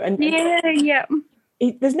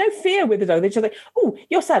 There's no fear with the dog. They're just like, "Oh,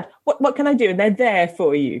 you're sad. What can I do?" And they're there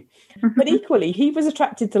for you. But equally, he was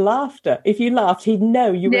attracted to laughter. If you laughed, he'd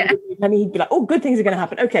know you were, and he'd be like, "Oh, good things are going to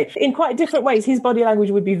happen." Okay, in quite different ways, his body language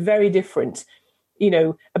would be very different.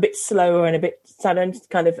 A bit slower and a bit sadder,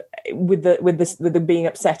 kind of with the being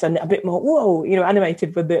upset, and a bit more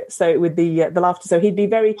animated with the laughter. So he'd be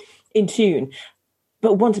very in tune,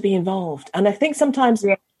 but want to be involved. And I think sometimes,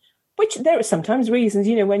 which there are sometimes reasons,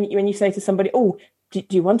 when you say to somebody, "Oh, do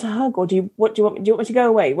you want a hug, or do you want me to go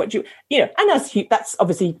away? What do you?" And that's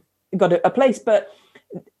obviously got a place, but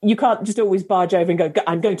you can't just always barge over and go,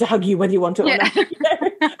 I'm going to hug you whether you want it or not. You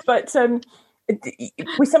know? But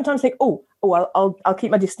we sometimes think, I'll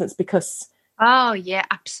keep my distance because... Oh, yeah,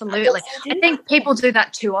 absolutely. I think people do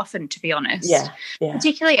that too often, to be honest. Yeah.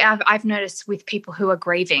 Particularly, I've noticed with people who are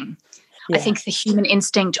grieving. Yeah. I think the human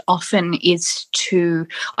instinct often is to...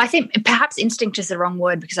 I think perhaps instinct is the wrong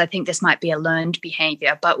word because I think this might be a learned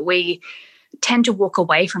behaviour, but we tend to walk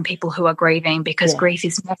away from people who are grieving because grief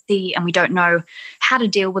is messy and we don't know how to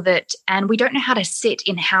deal with it and we don't know how to sit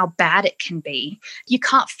in how bad it can be. You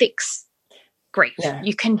can't fix grief. Yeah.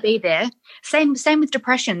 You can be there. Same with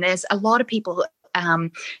depression. There's a lot of people who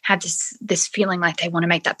have this feeling like they want to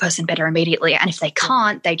make that person better immediately, and if they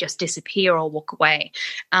can't, they just disappear or walk away.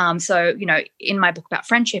 So, you know, in my book about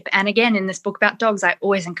friendship, and again in this book about dogs, I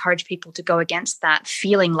always encourage people to go against that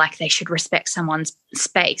feeling like they should respect someone's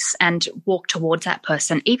space and walk towards that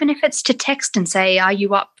person, even if it's to text and say, "Are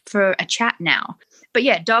you up for a chat now?" But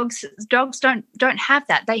yeah, dogs don't have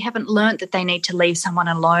that. They haven't learned that they need to leave someone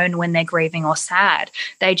alone when they're grieving or sad.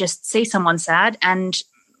 They just see someone sad and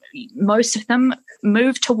most of them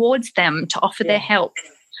move towards them to offer their help.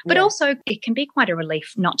 But also it can be quite a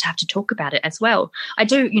relief not to have to talk about it as well. I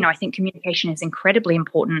think communication is incredibly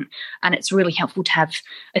important and it's really helpful to have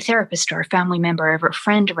a therapist or a family member or a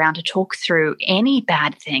friend around to talk through any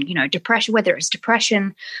bad thing, you know, depression, whether it's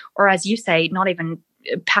depression or, as you say, not even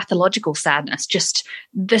pathological sadness, just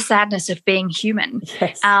the sadness of being human.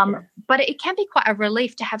 Yes. But it can be quite a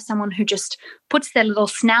relief to have someone who just puts their little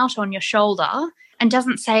snout on your shoulder and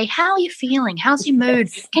doesn't say, "How are you feeling? How's your mood?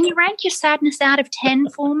 Can you rank your sadness out of 10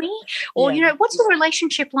 for me?" Or, you know, "What's your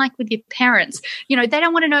relationship like with your parents?" You know, they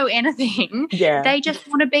don't want to know anything. Yeah. They just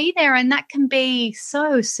want to be there, and that can be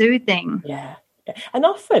so soothing. Yeah. And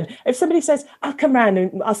often, if somebody says, "I'll come round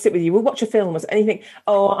and I'll sit with you, we'll watch a film," and you think,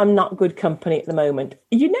 "Oh, I'm not good company at the moment,"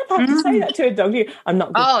 you never have to say that to a dog. I'm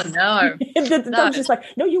not good. Oh, no. the dog's just like,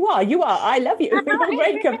 "No, you are. I love you. You're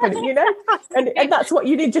great company," you know? And that's what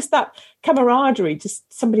you need, just that camaraderie,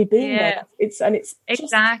 just somebody being there. It's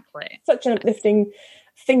exactly such an uplifting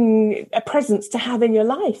thing, a presence to have in your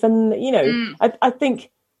life. And, you know, I think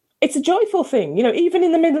it's a joyful thing, you know, even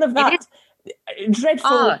in the middle of that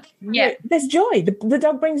dreadful there's joy. The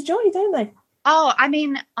dog brings joy, don't they? I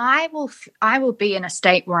mean, I will be in a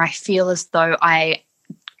state where I feel as though I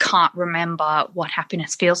can't remember what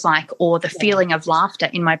happiness feels like or the feeling of laughter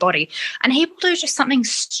in my body, and he will do just something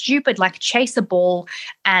stupid like chase a ball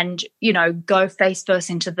and, you know, go face first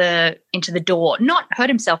into the door, not hurt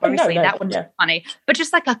himself, obviously. That wouldn't be funny, but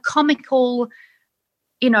just like a comical,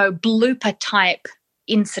 you know, blooper type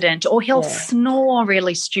incident, or he'll snore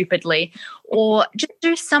really stupidly or just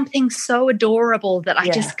do something so adorable that I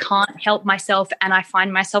just can't help myself and I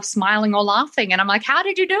find myself smiling or laughing and I'm like, "How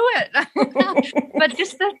did you do it?" But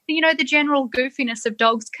just the general goofiness of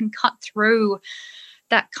dogs can cut through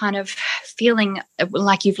that kind of feeling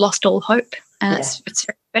like you've lost all hope, and it's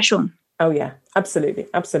very special. Oh yeah, absolutely.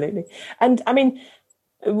 And I mean,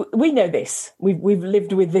 we know this. We've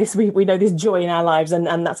lived with this. We know this joy in our lives, and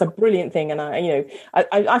that's a brilliant thing. And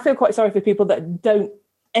I feel quite sorry for people that don't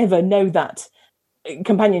ever know that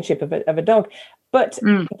companionship of a dog. But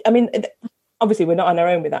I mean, obviously we're not on our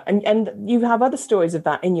own with that. And you have other stories of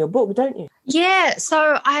that in your book, don't you? Yeah.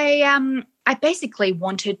 So I basically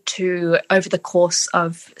wanted to, over the course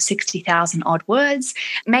of 60,000 odd words,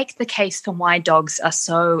 make the case for why dogs are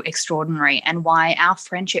so extraordinary and why our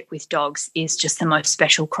friendship with dogs is just the most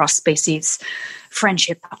special cross-species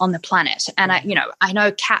friendship on the planet. And I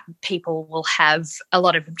know cat people will have a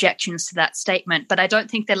lot of objections to that statement, but I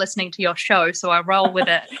don't think they're listening to your show, so I roll with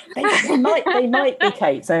it. they might be,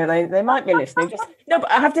 Kate. So they might be listening.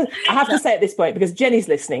 But I have to say at this point, because Jenny's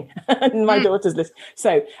listening and my daughter's listening.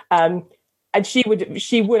 So. And she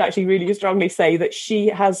would actually really strongly say that she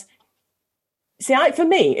has. See, for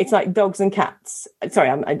me, it's like dogs and cats.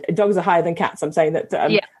 Sorry, dogs are higher than cats. I'm saying that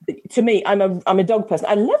to me, I'm a dog person.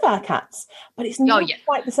 I love our cats, but it's not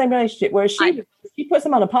quite the same relationship. Whereas she puts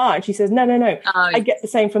them on a par and she says, no, I get the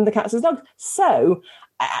same from the cats as dogs. So,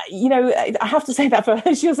 I have to say that for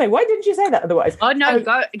her. She'll say, "Why didn't you say that otherwise?" Oh no,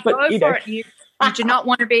 go for it. You do not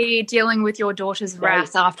want to be dealing with your daughter's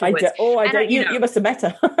wrath afterwards. I don't. You must have met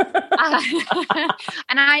her.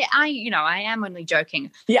 And I am only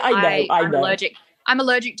joking. Yeah, I know. I'm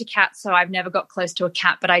allergic to cats, so I've never got close to a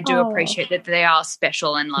cat, but I do appreciate that they are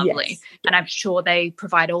special and lovely. Yes. And I'm sure they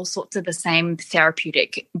provide all sorts of the same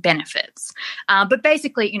therapeutic benefits. But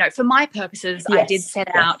basically, for my purposes, I did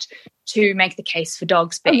set out to make the case for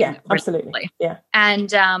dogs being absolutely. Yeah. And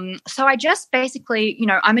so I just basically,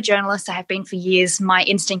 I'm a journalist. I have been for years. My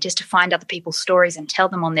instinct is to find other people's stories and tell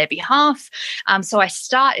them on their behalf. So I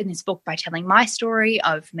start in this book by telling my story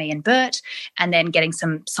of me and Bert, and then getting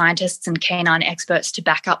some scientists and canine experts to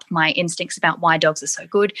back up my instincts about why dogs are so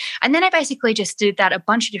good. And then I basically just did that a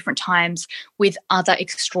bunch of different times with other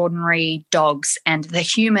extraordinary dogs and the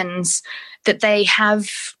humans that they have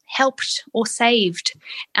helped or saved.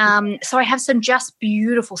 So I have some just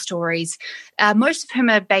beautiful stories, most of whom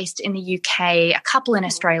are based in the UK, a couple in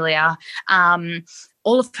Australia,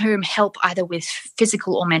 all of whom help either with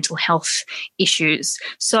physical or mental health issues.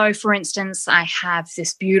 So, for instance, I have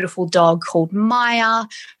this beautiful dog called Maya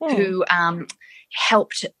who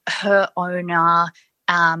helped her owner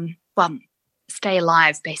stay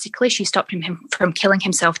alive, basically. She stopped him from killing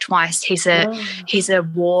himself twice. He's a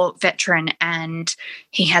war veteran, and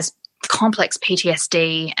he has complex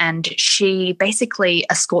PTSD, and she basically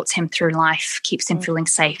escorts him through life, keeps him feeling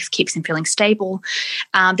safe, keeps him feeling stable.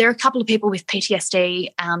 There are a couple of people with PTSD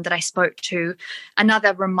that I spoke to.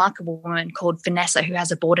 Another remarkable woman called Vanessa, who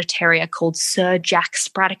has a border terrier called Sir Jack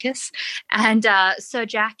Spraticus, and Sir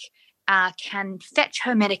Jack can fetch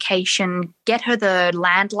her medication, get her the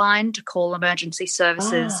landline to call emergency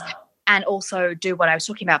services, and also do what I was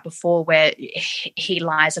talking about before, where he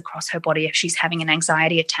lies across her body if she's having an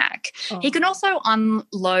anxiety attack. He can also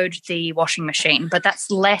unload the washing machine, but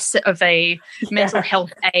that's less of a mental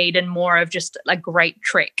health aid and more of just a great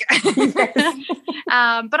trick.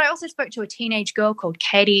 But I also spoke to a teenage girl called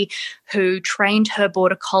Katie who trained her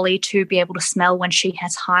border collie to be able to smell when she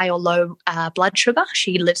has high or low blood sugar.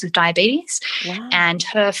 She lives with diabetes. And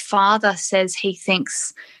her father says he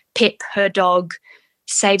thinks Pip, her dog,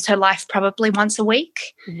 saves her life probably once a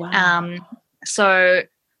week. So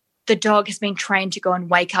the dog has been trained to go and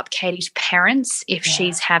wake up Katie's parents if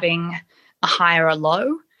she's having a high or a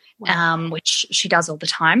low, which she does all the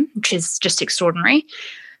time, which is just extraordinary.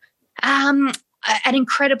 An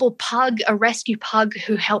incredible pug, a rescue pug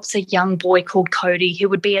who helps a young boy called Cody, who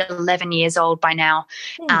would be 11 years old by now,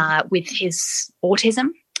 with his autism.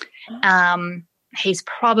 He's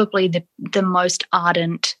probably the most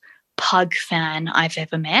ardent pug fan I've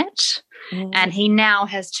ever met. And he now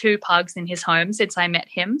has 2 pugs in his home since I met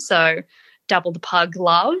him, so double the pug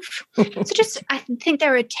love. So I think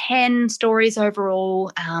there are 10 stories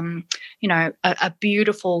overall. A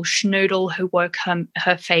beautiful schnoodle who woke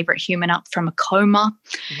her favourite human up from a coma,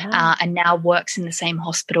 and now works in the same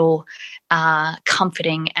hospital,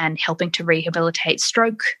 comforting and helping to rehabilitate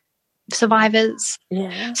stroke survivors.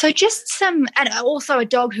 So just and also a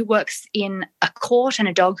dog who works in a court, and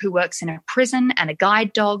a dog who works in a prison, and a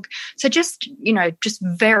guide dog. So just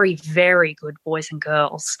very, very good boys and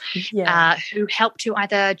girls who help to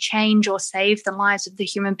either change or save the lives of the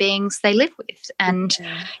human beings they live with. And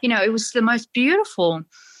it was the most beautiful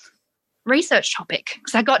research topic,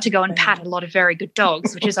 because I got to go and pat a lot of very good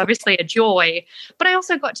dogs, which is obviously a joy, but I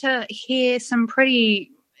also got to hear some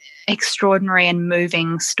pretty extraordinary and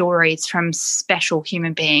moving stories from special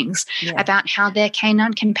human beings about how their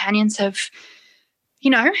canine companions have,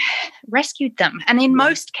 rescued them. And in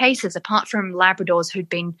most cases, apart from Labradors who'd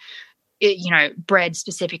been, bred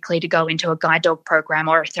specifically to go into a guide dog program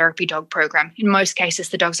or a therapy dog program, in most cases,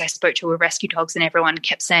 the dogs I spoke to were rescue dogs, and everyone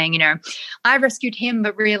kept saying, I rescued him,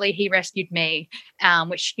 but really he rescued me,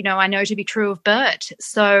 which, I know to be true of Bert.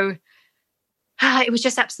 So it was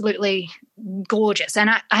just absolutely gorgeous. And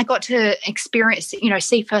I got to experience,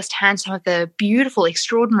 see firsthand some of the beautiful,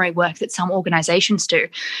 extraordinary work that some organizations do.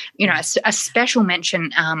 A special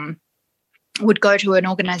mention would go to an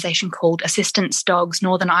organization called Assistance Dogs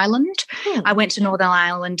Northern Ireland. I went to Northern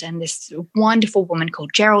Ireland, and this wonderful woman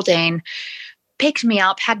called Geraldine picked me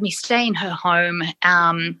up, had me stay in her home,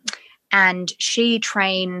 and she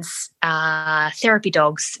trains therapy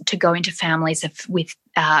dogs to go into families with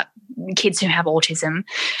kids who have autism,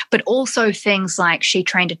 but also things like she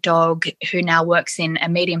trained a dog who now works in a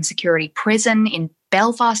medium security prison in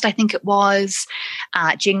Belfast, I think it was,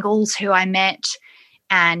 Jingles, who I met,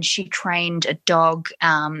 and she trained a dog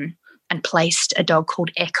and placed a dog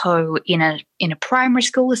called Echo in a primary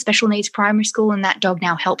school, a special needs primary school, and that dog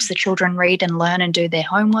now helps the children read and learn and do their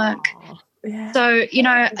homework. So,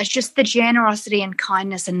 it's just the generosity and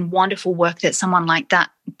kindness and wonderful work that someone like that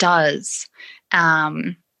does. You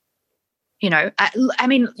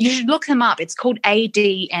should look them up. It's called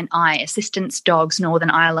ADNI, Assistance Dogs Northern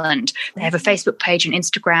Ireland. They have a Facebook page and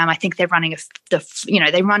Instagram. I think they're running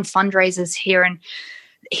they run fundraisers here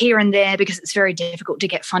and there, because it's very difficult to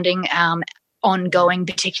get funding. ongoing,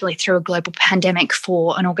 particularly through a global pandemic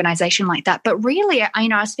for an organisation like that. But really, I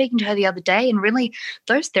was speaking to her the other day, and really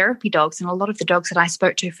those therapy dogs and a lot of the dogs that I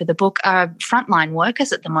spoke to for the book are frontline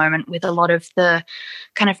workers at the moment, with a lot of the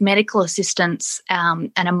kind of medical assistance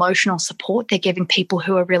and emotional support they're giving people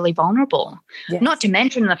who are really vulnerable. Yes. Not to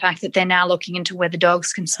mention the fact that they're now looking into whether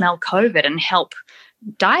dogs can smell COVID and help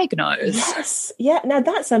diagnose. Yes, yeah. Now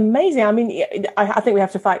that's amazing. I mean, I think we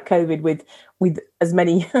have to fight COVID with as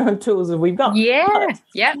many tools as we've got. Yeah,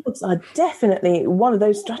 yeah. Dogs are definitely one of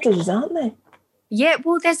those strategies, aren't they? Yeah,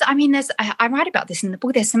 well, I write about this in the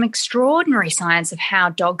book. There's some extraordinary science of how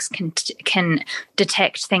dogs can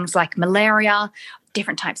detect things like malaria,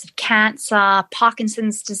 different types of cancer,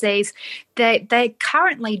 Parkinson's disease. They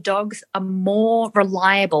currently, dogs are more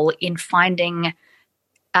reliable in finding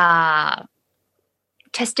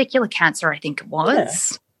testicular cancer, I think it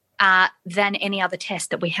was, than any other test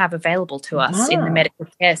that we have available to us in the medical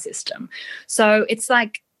care system. So it's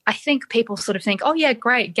like, I think people sort of think, oh, yeah,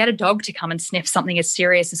 great, get a dog to come and sniff something as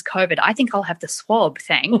serious as COVID. I think I'll have the swab,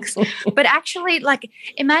 thanks. But actually, like,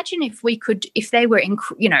 imagine if they were,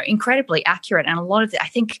 incredibly accurate. And a lot of I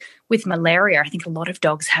think with malaria, I think a lot of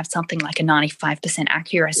dogs have something like a 95%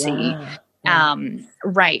 accuracy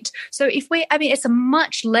rate. So it's a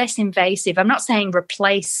much less invasive, I'm not saying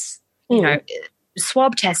replace,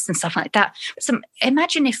 swab tests and stuff like that.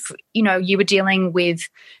 Imagine if, you were dealing with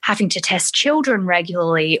having to test children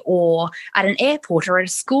regularly, or at an airport or at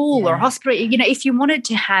a school or a hospital, if you wanted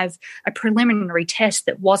to have a preliminary test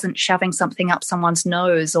that wasn't shoving something up someone's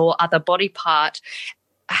nose or other body part,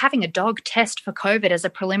 having a dog test for COVID as a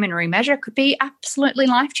preliminary measure could be absolutely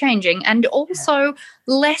life-changing and also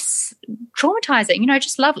less traumatizing.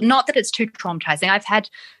 Just love, not that it's too traumatizing. I've had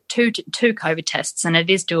two COVID tests and it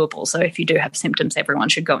is doable. So if you do have symptoms, everyone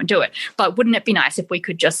should go and do it. But wouldn't it be nice if we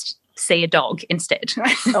could just see a dog instead?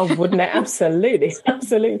 Oh, wouldn't it? Absolutely.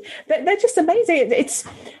 Absolutely. They're just amazing. It's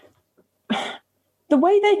the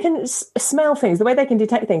way they can smell things, the way they can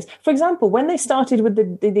detect things. For example, when they started with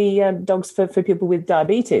the dogs for people with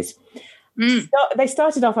diabetes, they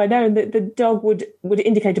started off, I know, that the dog would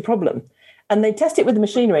indicate a problem. And they test it with the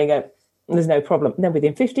machinery and go, there's no problem. And then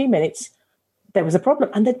within 15 minutes, there was a problem.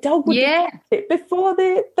 And the dog would detect it before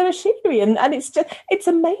the machinery. And it's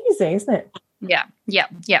amazing, isn't it? Yeah.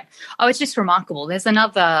 Oh, it's just remarkable. There's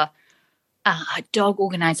another dog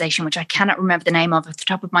organization, which I cannot remember the name of off the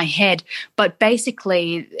top of my head, but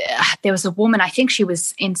basically there was a woman, I think she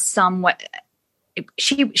was in some way,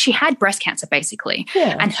 she had breast cancer basically,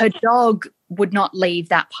 and her dog would not leave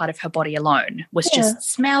that part of her body alone, was just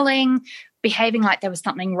smelling, behaving like there was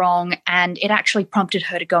something wrong, and it actually prompted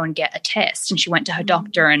her to go and get a test. And she went to her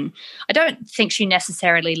doctor, and I don't think she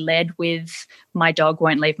necessarily led with, my dog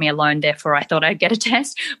won't leave me alone, therefore I thought I'd get a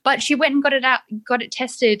test. But she went and got it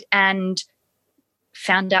tested and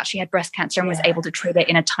found out she had breast cancer and was able to treat it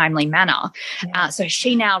in a timely manner. So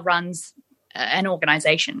she now runs an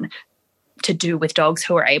organization to do with dogs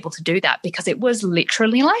who are able to do that, because it was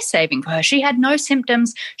literally life-saving for her. She had no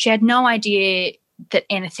symptoms. She had no idea that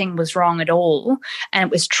anything was wrong at all, and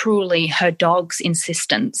it was truly her dog's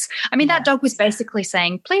insistence. I mean, that dog was basically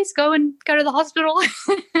saying, please go to the hospital.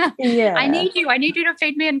 I need you to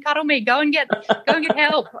feed me and cuddle me. Go and get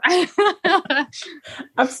help.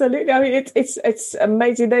 Absolutely. I mean, it's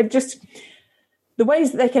amazing. They're just the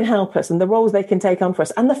ways that they can help us and the roles they can take on for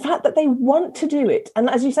us, and the fact that they want to do it.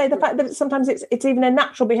 And as you say, the fact that sometimes it's even a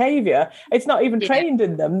natural behaviour. It's not even trained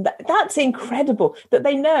in them. That's incredible, that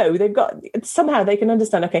they know they've got, somehow they can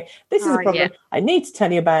understand, okay, this is a problem. I need to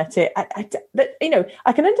tell you about it.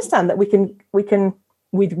 I can understand that we can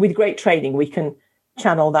with great training, we can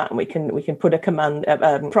channel that, and we can put a command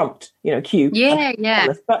prompt, cue.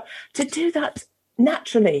 But to do that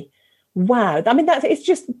naturally, wow. I mean, it's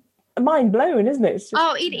just mind blowing, isn't it?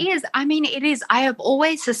 It is. I mean, it is. I have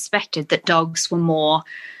always suspected that dogs were more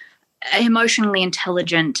emotionally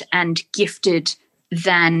intelligent and gifted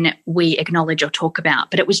than we acknowledge or talk about.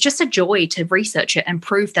 But it was just a joy to research it and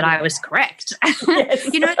prove that I was correct. Yes.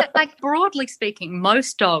 That, like, broadly speaking,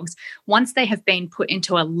 most dogs, once they have been put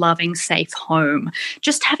into a loving, safe home,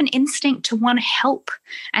 just have an instinct to want to help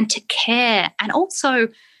and to care. And also,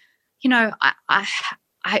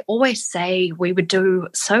 I always say we would do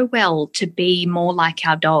so well to be more like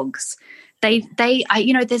our dogs.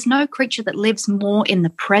 There's no creature that lives more in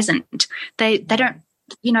the present. They don't,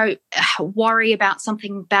 worry about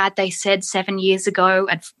something bad they said 7 years ago.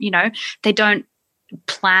 And, they don't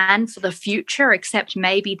plan for the future, except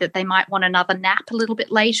maybe that they might want another nap a little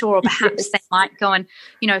bit later, or perhaps they might go and,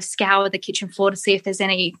 scour the kitchen floor to see if there's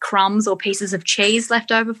any crumbs or pieces of cheese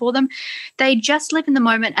left over for them. They just live in the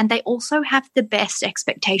moment, and they also have the best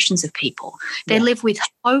expectations of people. They live with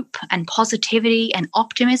hope and positivity and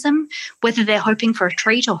optimism, whether they're hoping for a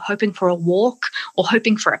treat or hoping for a walk or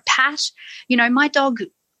hoping for a pat. My dog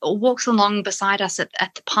walks along beside us at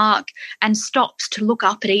the park and stops to look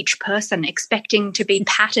up at each person, expecting to be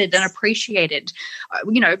patted and appreciated,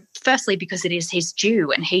 firstly because it is his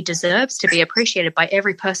due and he deserves to be appreciated by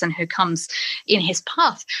every person who comes in his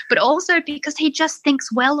path, but also because he just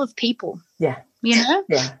thinks well of people. Yeah.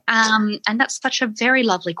 And that's such a very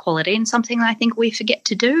lovely quality, and something that I think we forget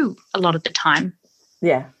to do a lot of the time.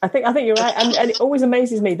 Yeah, I think you're right. And it always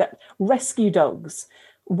amazes me that rescue dogs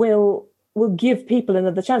will give people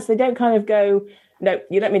another chance. They don't kind of go, no,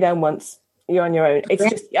 you let me down once, you're on your own. It's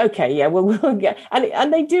just, okay, yeah, we'll get,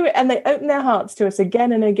 and they do it, and they open their hearts to us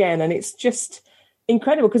again and again, and it's just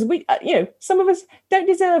incredible, because we, some of us don't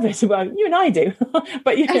deserve it. Well, you and I do,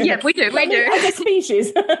 but yeah, we do. As a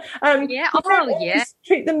species,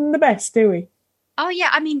 treat them the best, do we? Oh yeah,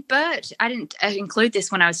 I mean, Bert, I didn't include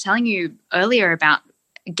this when I was telling you earlier about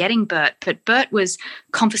getting Bert, but Bert was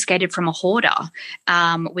confiscated from a hoarder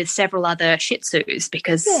with several other Shih Tzus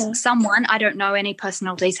because someone, I don't know any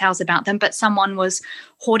personal details about them, but someone was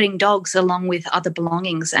hoarding dogs along with other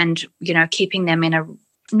belongings and, keeping them in a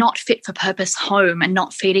not fit for purpose home and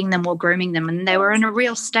not feeding them or grooming them. And they were in a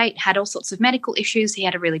real state, had all sorts of medical issues. He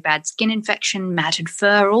had a really bad skin infection, matted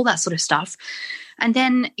fur, all that sort of stuff. And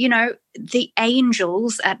then, the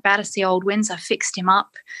angels at Battersea Old Windsor fixed him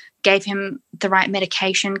up, gave him the right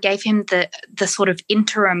medication, gave him the sort of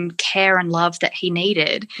interim care and love that he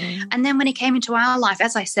needed. And then when he came into our life,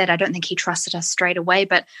 as I said, I don't think he trusted us straight away,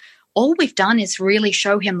 but all we've done is really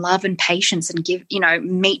show him love and patience and give,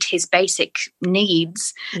 meet his basic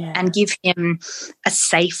needs and give him a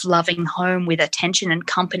safe, loving home with attention and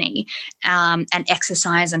company and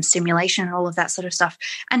exercise and stimulation and all of that sort of stuff.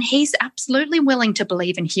 And he's absolutely willing to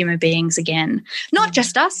believe in human beings again. Not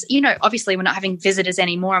just us, obviously we're not having visitors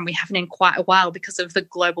anymore, and we haven't in quite a while because of the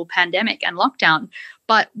global pandemic and lockdown.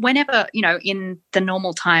 But whenever, in the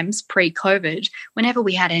normal times pre-COVID, whenever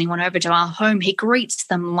we had anyone over to our home, he greets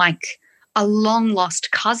them like a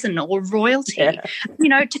long-lost cousin or royalty.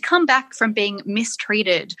 To come back from being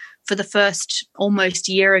mistreated for the first almost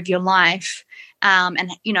year of your life,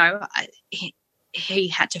 he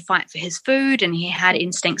had to fight for his food, and he had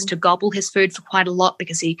instincts to gobble his food for quite a lot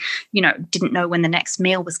because he, didn't know when the next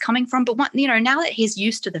meal was coming from. But, now that he's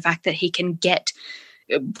used to the fact that he can get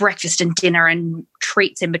breakfast and dinner and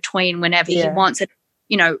treats in between whenever he wants it,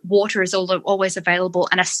 water is always available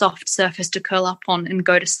and a soft surface to curl up on and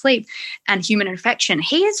go to sleep, and human affection,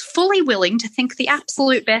 he is fully willing to think the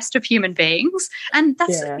absolute best of human beings. And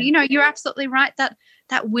that's you're absolutely right,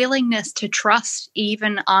 that willingness to trust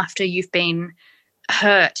even after you've been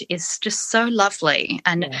hurt is just so lovely.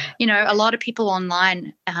 And a lot of people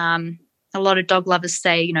online, a lot of dog lovers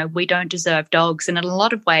say, we don't deserve dogs. And in a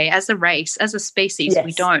lot of ways, as a race, as a species,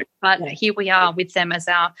 we don't. But here we are with them as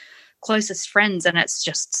our closest friends, and it's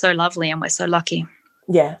just so lovely, and we're so lucky.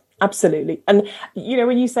 Yeah, absolutely. And,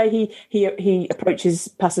 when you say he approaches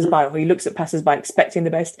passers-by, or he looks at passers-by expecting the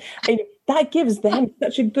best, that gives them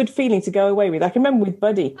such a good feeling to go away with. I can remember with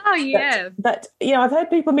Buddy. Oh, yeah. That I've heard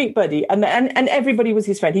people meet Buddy, and everybody was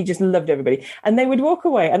his friend. He just loved everybody. And they would walk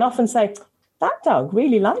away and often say, that dog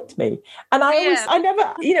really liked me. And I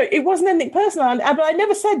never, it wasn't anything personal. But I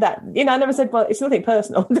never said that. I never said, well, it's nothing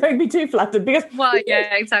personal. Don't be too flattered. Because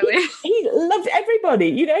exactly. He loved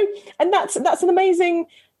everybody, and that's an amazing,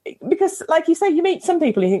 because like you say, you meet some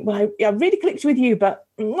people, you think, well, I really clicked with you, but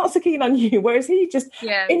I'm not so keen on you. Whereas he just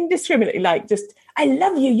indiscriminately, I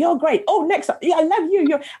love you, you're great. Oh, next up, I love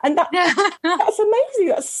you, and that's amazing.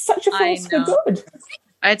 That's such a force for good.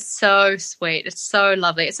 It's so sweet. It's so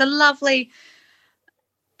lovely.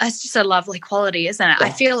 It's just a lovely quality, isn't it? Yeah.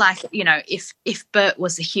 I feel like, if Bert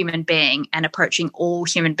was a human being and approaching all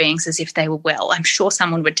human beings as if they were well, I'm sure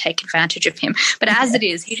someone would take advantage of him. But as it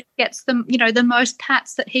is, he just gets the most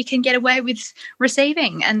pats that he can get away with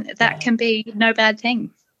receiving, and that can be no bad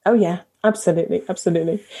thing. Oh, yeah. Absolutely.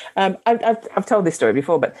 I've told this story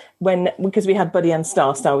before, but because we had Buddy and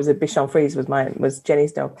Star was a Bichon Frise was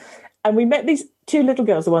Jenny's dog. And we met these two little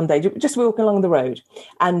girls one day, just walking along the road.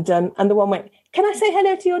 And the one went, can I say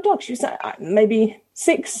hello to your dog? She was maybe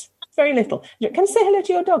 6, very little. Can I say hello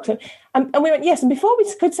to your dog? So, and we went, yes. And before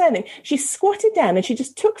we could say anything, she squatted down and she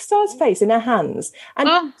just took Star's face in her hands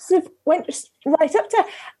and sort of went right up to her.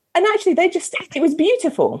 And actually, it was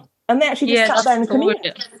beautiful. And they actually just sat there and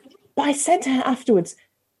communicate. But I said to her afterwards,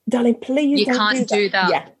 darling, please don't do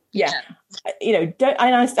that. Yeah. You know, don't.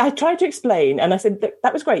 And I tried to explain, and I said,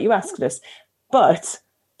 that was great, you asked us, but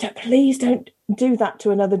please don't do that to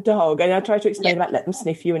another dog. And I tried to explain about let them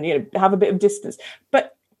sniff you and, you know, have a bit of distance.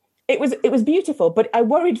 But it was beautiful, but I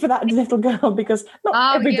worried for that little girl because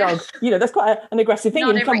not every dog, you know, that's quite an aggressive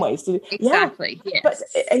thing some ways. Exactly. Yes. But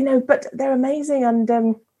you know, but they're amazing,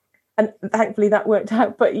 and thankfully that worked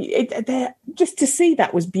out. But just to see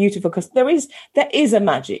that was beautiful, because there is a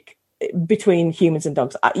magic between humans and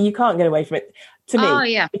dogs. You can't get away from it. To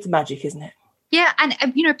me, it's magic, isn't it? Yeah, and,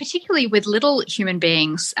 you know, particularly with little human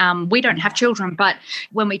beings, we don't have children, but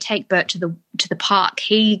when we take Bert to the park,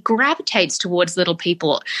 he gravitates towards little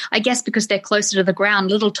people. I guess because they're closer to the ground,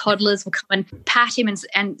 little toddlers will come and pat him,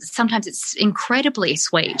 and sometimes it's incredibly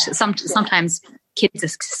sweet. Sometimes kids are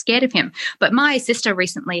scared of him. But my sister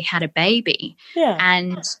recently had a baby,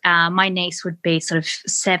 and my niece would be sort of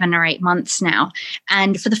 7 or 8 months now.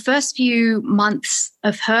 And for the first few months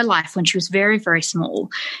of her life, when she was very, very small,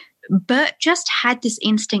 Bert just had this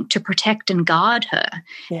instinct to protect and guard her.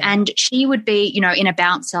 Yeah. And she would be, you know, in a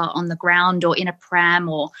bouncer on the ground or in a pram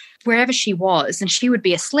or wherever she was, and she would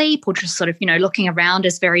be asleep or just sort of, you know, looking around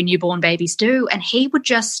as very newborn babies do. And he would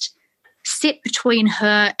just sit between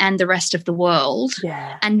her and the rest of the world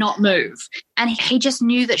and not move. And he just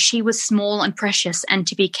knew that she was small and precious and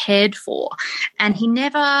to be cared for. And he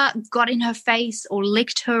never got in her face or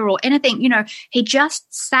licked her or anything. You know, he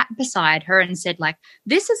just sat beside her and said, like,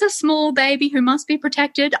 this is a small baby who must be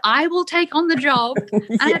protected. I will take on the job.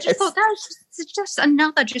 And I just thought that was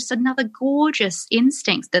just another gorgeous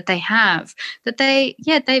instinct that they have, that they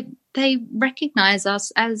recognize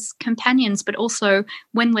us as companions, but also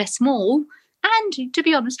when we're small and, to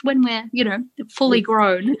be honest, when we're, you know, fully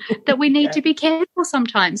grown, that we need to be cared for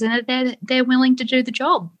sometimes, and that they're willing to do the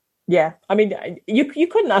job. Yeah, I mean, you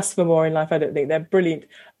couldn't ask for more in life, I don't think. They're brilliant.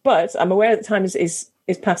 But I'm aware that time is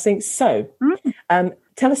passing. So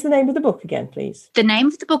tell us the name of the book again, please. The name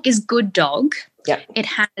of the book is Good Dog. Yeah. It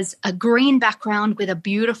has a green background with a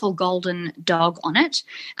beautiful golden dog on it.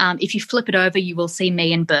 If you flip it over, you will see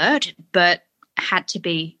me and Bert. Bert had to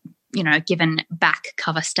be, you know, given back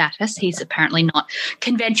cover status. He's apparently not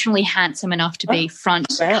conventionally handsome enough to be front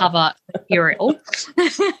cover material.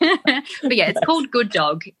 But yeah, it's called Good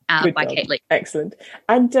Dog by Kate Lever. Excellent.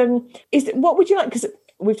 And what would you like? Because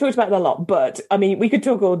we've talked about it a lot, but I mean, we could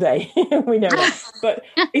talk all day. We know that. But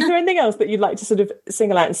is there anything else that you'd like to sort of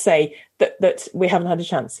single out and say that we haven't had a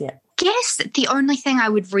chance yet? Guess the only thing I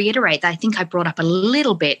would reiterate that I think I brought up a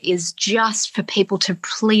little bit is just for people to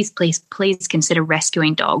please consider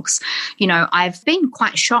rescuing dogs. You know, I've been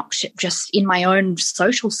quite shocked just in my own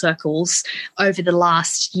social circles over the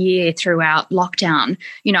last year throughout lockdown.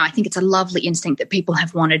 You know, I think it's a lovely instinct that people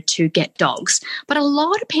have wanted to get dogs, but a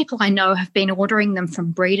lot of people I know have been ordering them from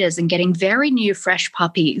breeders and getting very new, fresh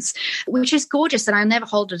puppies, which is gorgeous. And I never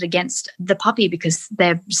hold it against the puppy because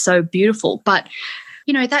they're so beautiful. But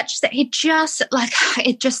you know, it's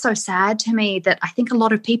just so sad to me that I think a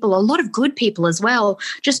lot of people, a lot of good people as well,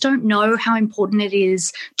 just don't know how important it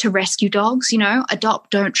is to rescue dogs. You know, adopt,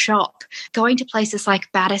 don't shop. Going to places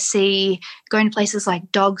like Battersea, going to places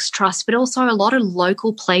like Dogs Trust, but also a lot of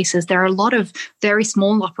local places. There are a lot of very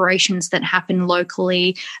small operations that happen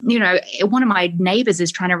locally. You know, one of my neighbours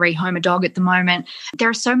is trying to rehome a dog at the moment. There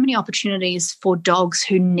are so many opportunities for dogs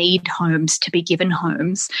who need homes to be given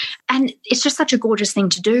homes. And it's just such a gorgeous thing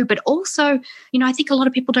to do. But also, you know, I think a lot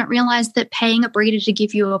of people don't realise that paying a breeder to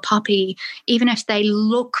give you a puppy, even if they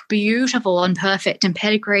look beautiful and perfect and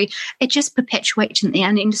pedigree, it just perpetuates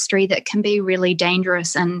an industry that can be really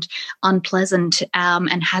dangerous and unpleasant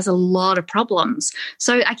and has a lot of problems.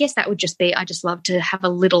 So I guess that would just be, I just love to have a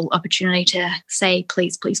little opportunity to say,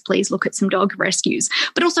 please look at some dog rescues.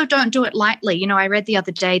 But also don't do it lightly. You know, I read the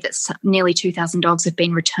other day that nearly 2,000 dogs have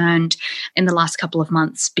been returned in the last couple of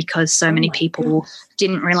months because so many people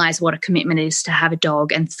didn't realise what a commitment is to have a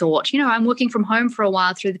dog and thought, you know, I'm working from home for a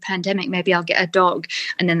while through the pandemic, maybe I'll get a dog.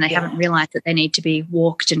 And then they haven't realised that they need to be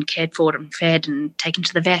walked and cared for and fed and taken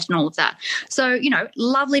to the vet and all of that. So, you know,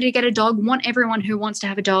 lovely to get a dog. Want everyone who wants to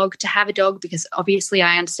have a dog because obviously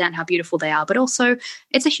I understand how beautiful they are, but also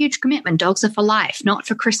it's a huge commitment. Dogs are for life, not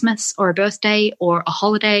for Christmas or a birthday or a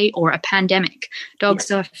holiday or a pandemic. Dogs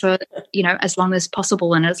are for, you know, as long as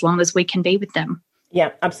possible and as long as we can be with them.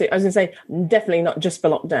 Yeah, absolutely. I was going to say, definitely not just for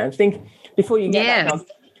lockdown. Think before you get that dog,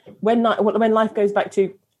 when life goes back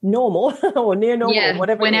to normal or near normal,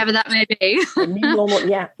 whatever, whenever that may be. New normal,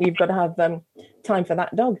 you've got to have time for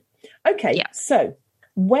that dog. Okay, so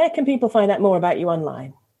where can people find out more about you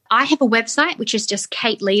online? I have a website, which is just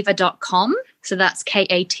katelever.com. So that's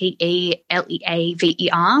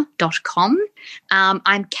KATELEAVER.com.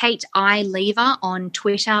 I'm Kate I. Lever on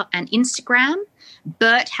Twitter and Instagram.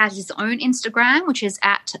 Bert has his own Instagram, which is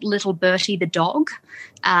at Little Bertie the Dog,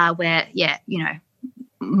 where,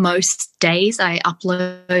 most days I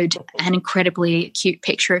upload an incredibly cute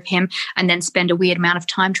picture of him and then spend a weird amount of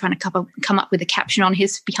time trying to come up with a caption on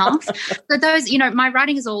his behalf. So those, my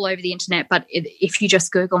writing is all over the internet, but if you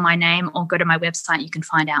just Google my name or go to my website, you can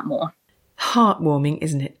find out more. Heartwarming,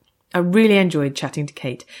 isn't it? I really enjoyed chatting to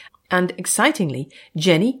Kate. And excitingly,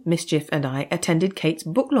 Jenny, Mischief and I attended Kate's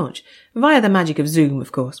book launch, via the magic of Zoom,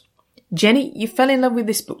 of course. Jenny, you fell in love with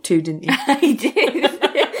this book too, didn't you? I did.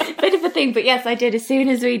 Bit of a thing, but yes, I did. As soon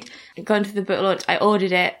as we'd gone to the book launch, I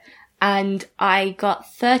ordered it and I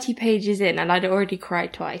got 30 pages in and I'd already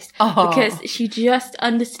cried twice. Oh. Because she just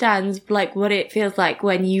understands like what it feels like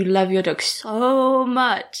when you love your dog so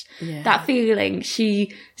much. Yeah. That feeling,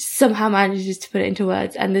 she somehow manages to put it into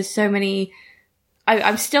words, and there's so many...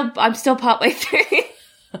 I'm still partway through.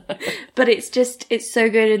 But it's so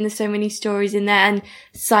good, and there's so many stories in there and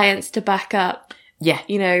science to back up. Yeah.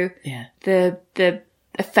 The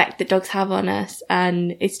effect that dogs have on us,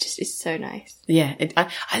 and it's so nice. Yeah.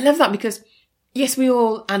 I love that because, yes, we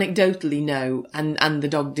all anecdotally know, and the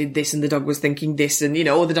dog did this and the dog was thinking this and,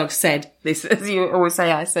 or the dog said this, as you always say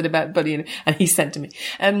I said about Buddy and he said to me.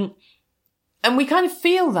 And we kind of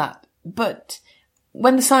feel that, but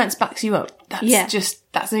when the science backs you up,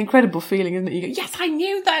 that's an incredible feeling, isn't it? You go, yes, I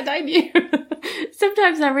knew that, I knew.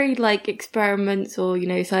 Sometimes I read like experiments or,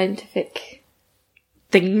 scientific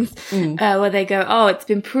things where they go, oh, it's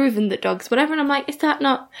been proven that dogs, whatever. And I'm like, is that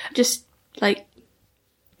not just like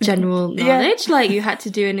general knowledge? Like you had to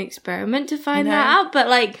do an experiment to find that out. But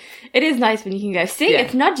like, it is nice when you can go, see,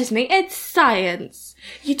 it's not just me, it's science.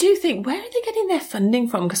 You do think, where are they getting their funding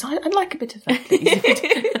from? Because I'd like a bit of that, please.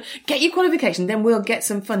 Get your qualification, then we'll get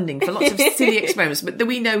some funding for lots of silly experiments, but that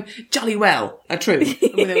we know jolly well are true.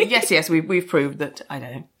 Yes, we've proved that, I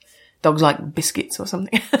don't know, dogs like biscuits or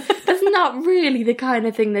something. That's not really the kind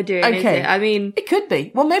of thing they're doing, is it? I mean... It could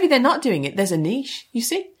be. Well, maybe they're not doing it. There's a niche, you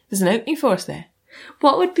see? There's an opening for us there.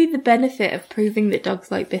 What would be the benefit of proving that dogs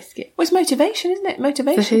like biscuits? Well, it's motivation, isn't it?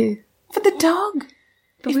 Motivation. For who? For the dog.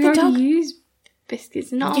 But we already use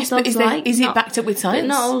biscuits. Not all dogs like... Is it backed up with science? But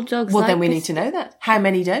not all dogs Well, like then we biscuits. need to know that. How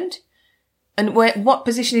many don't? And what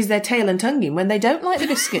position is their tail and tongue in when they don't like the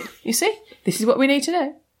biscuit? You see? This is what we need to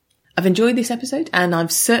know. I've enjoyed this episode, and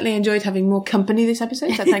I've certainly enjoyed having more company this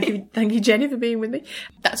episode. So thank you, Jenny, for being with me.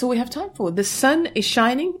 That's all we have time for. The sun is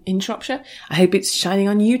shining in Shropshire. I hope it's shining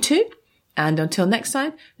on you too. And until next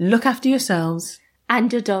time, look after yourselves.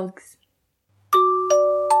 And your dogs.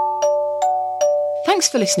 Thanks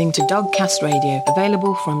for listening to Dogcast Radio,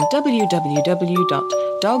 available from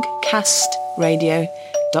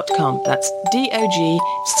www.dogcastradio.com. That's DOGCAST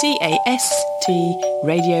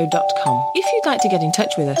radio.com. If you'd like to get in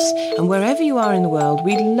touch with us, and wherever you are in the world,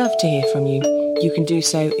 we'd love to hear from you. You can do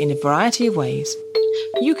so in a variety of ways.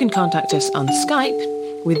 You can contact us on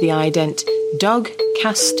Skype with the ident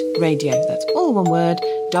Dogcast Radio. That's all one word,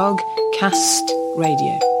 Dogcast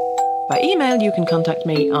Radio. By email, you can contact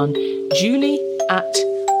me on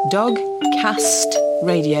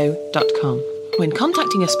julie@dogcastradio.com. When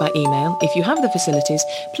contacting us by email, if you have the facilities,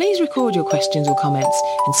 please record your questions or comments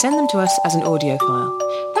and send them to us as an audio file.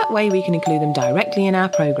 That way we can include them directly in our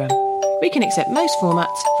programme. We can accept most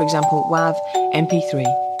formats, for example WAV, MP3.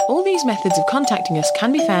 All these methods of contacting us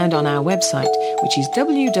can be found on our website, which is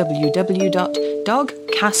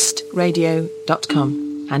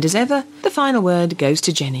www.dogcastradio.com. And as ever, the final word goes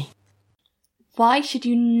to Jenny. Why should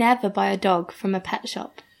you never buy a dog from a pet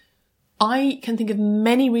shop? I can think of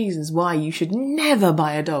many reasons why you should never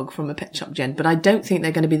buy a dog from a pet shop, Jen, but I don't think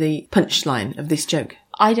they're going to be the punchline of this joke.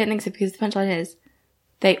 I don't think so, because the punchline is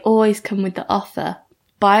they always come with the offer.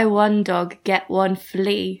 Buy one dog, get one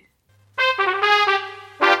flea.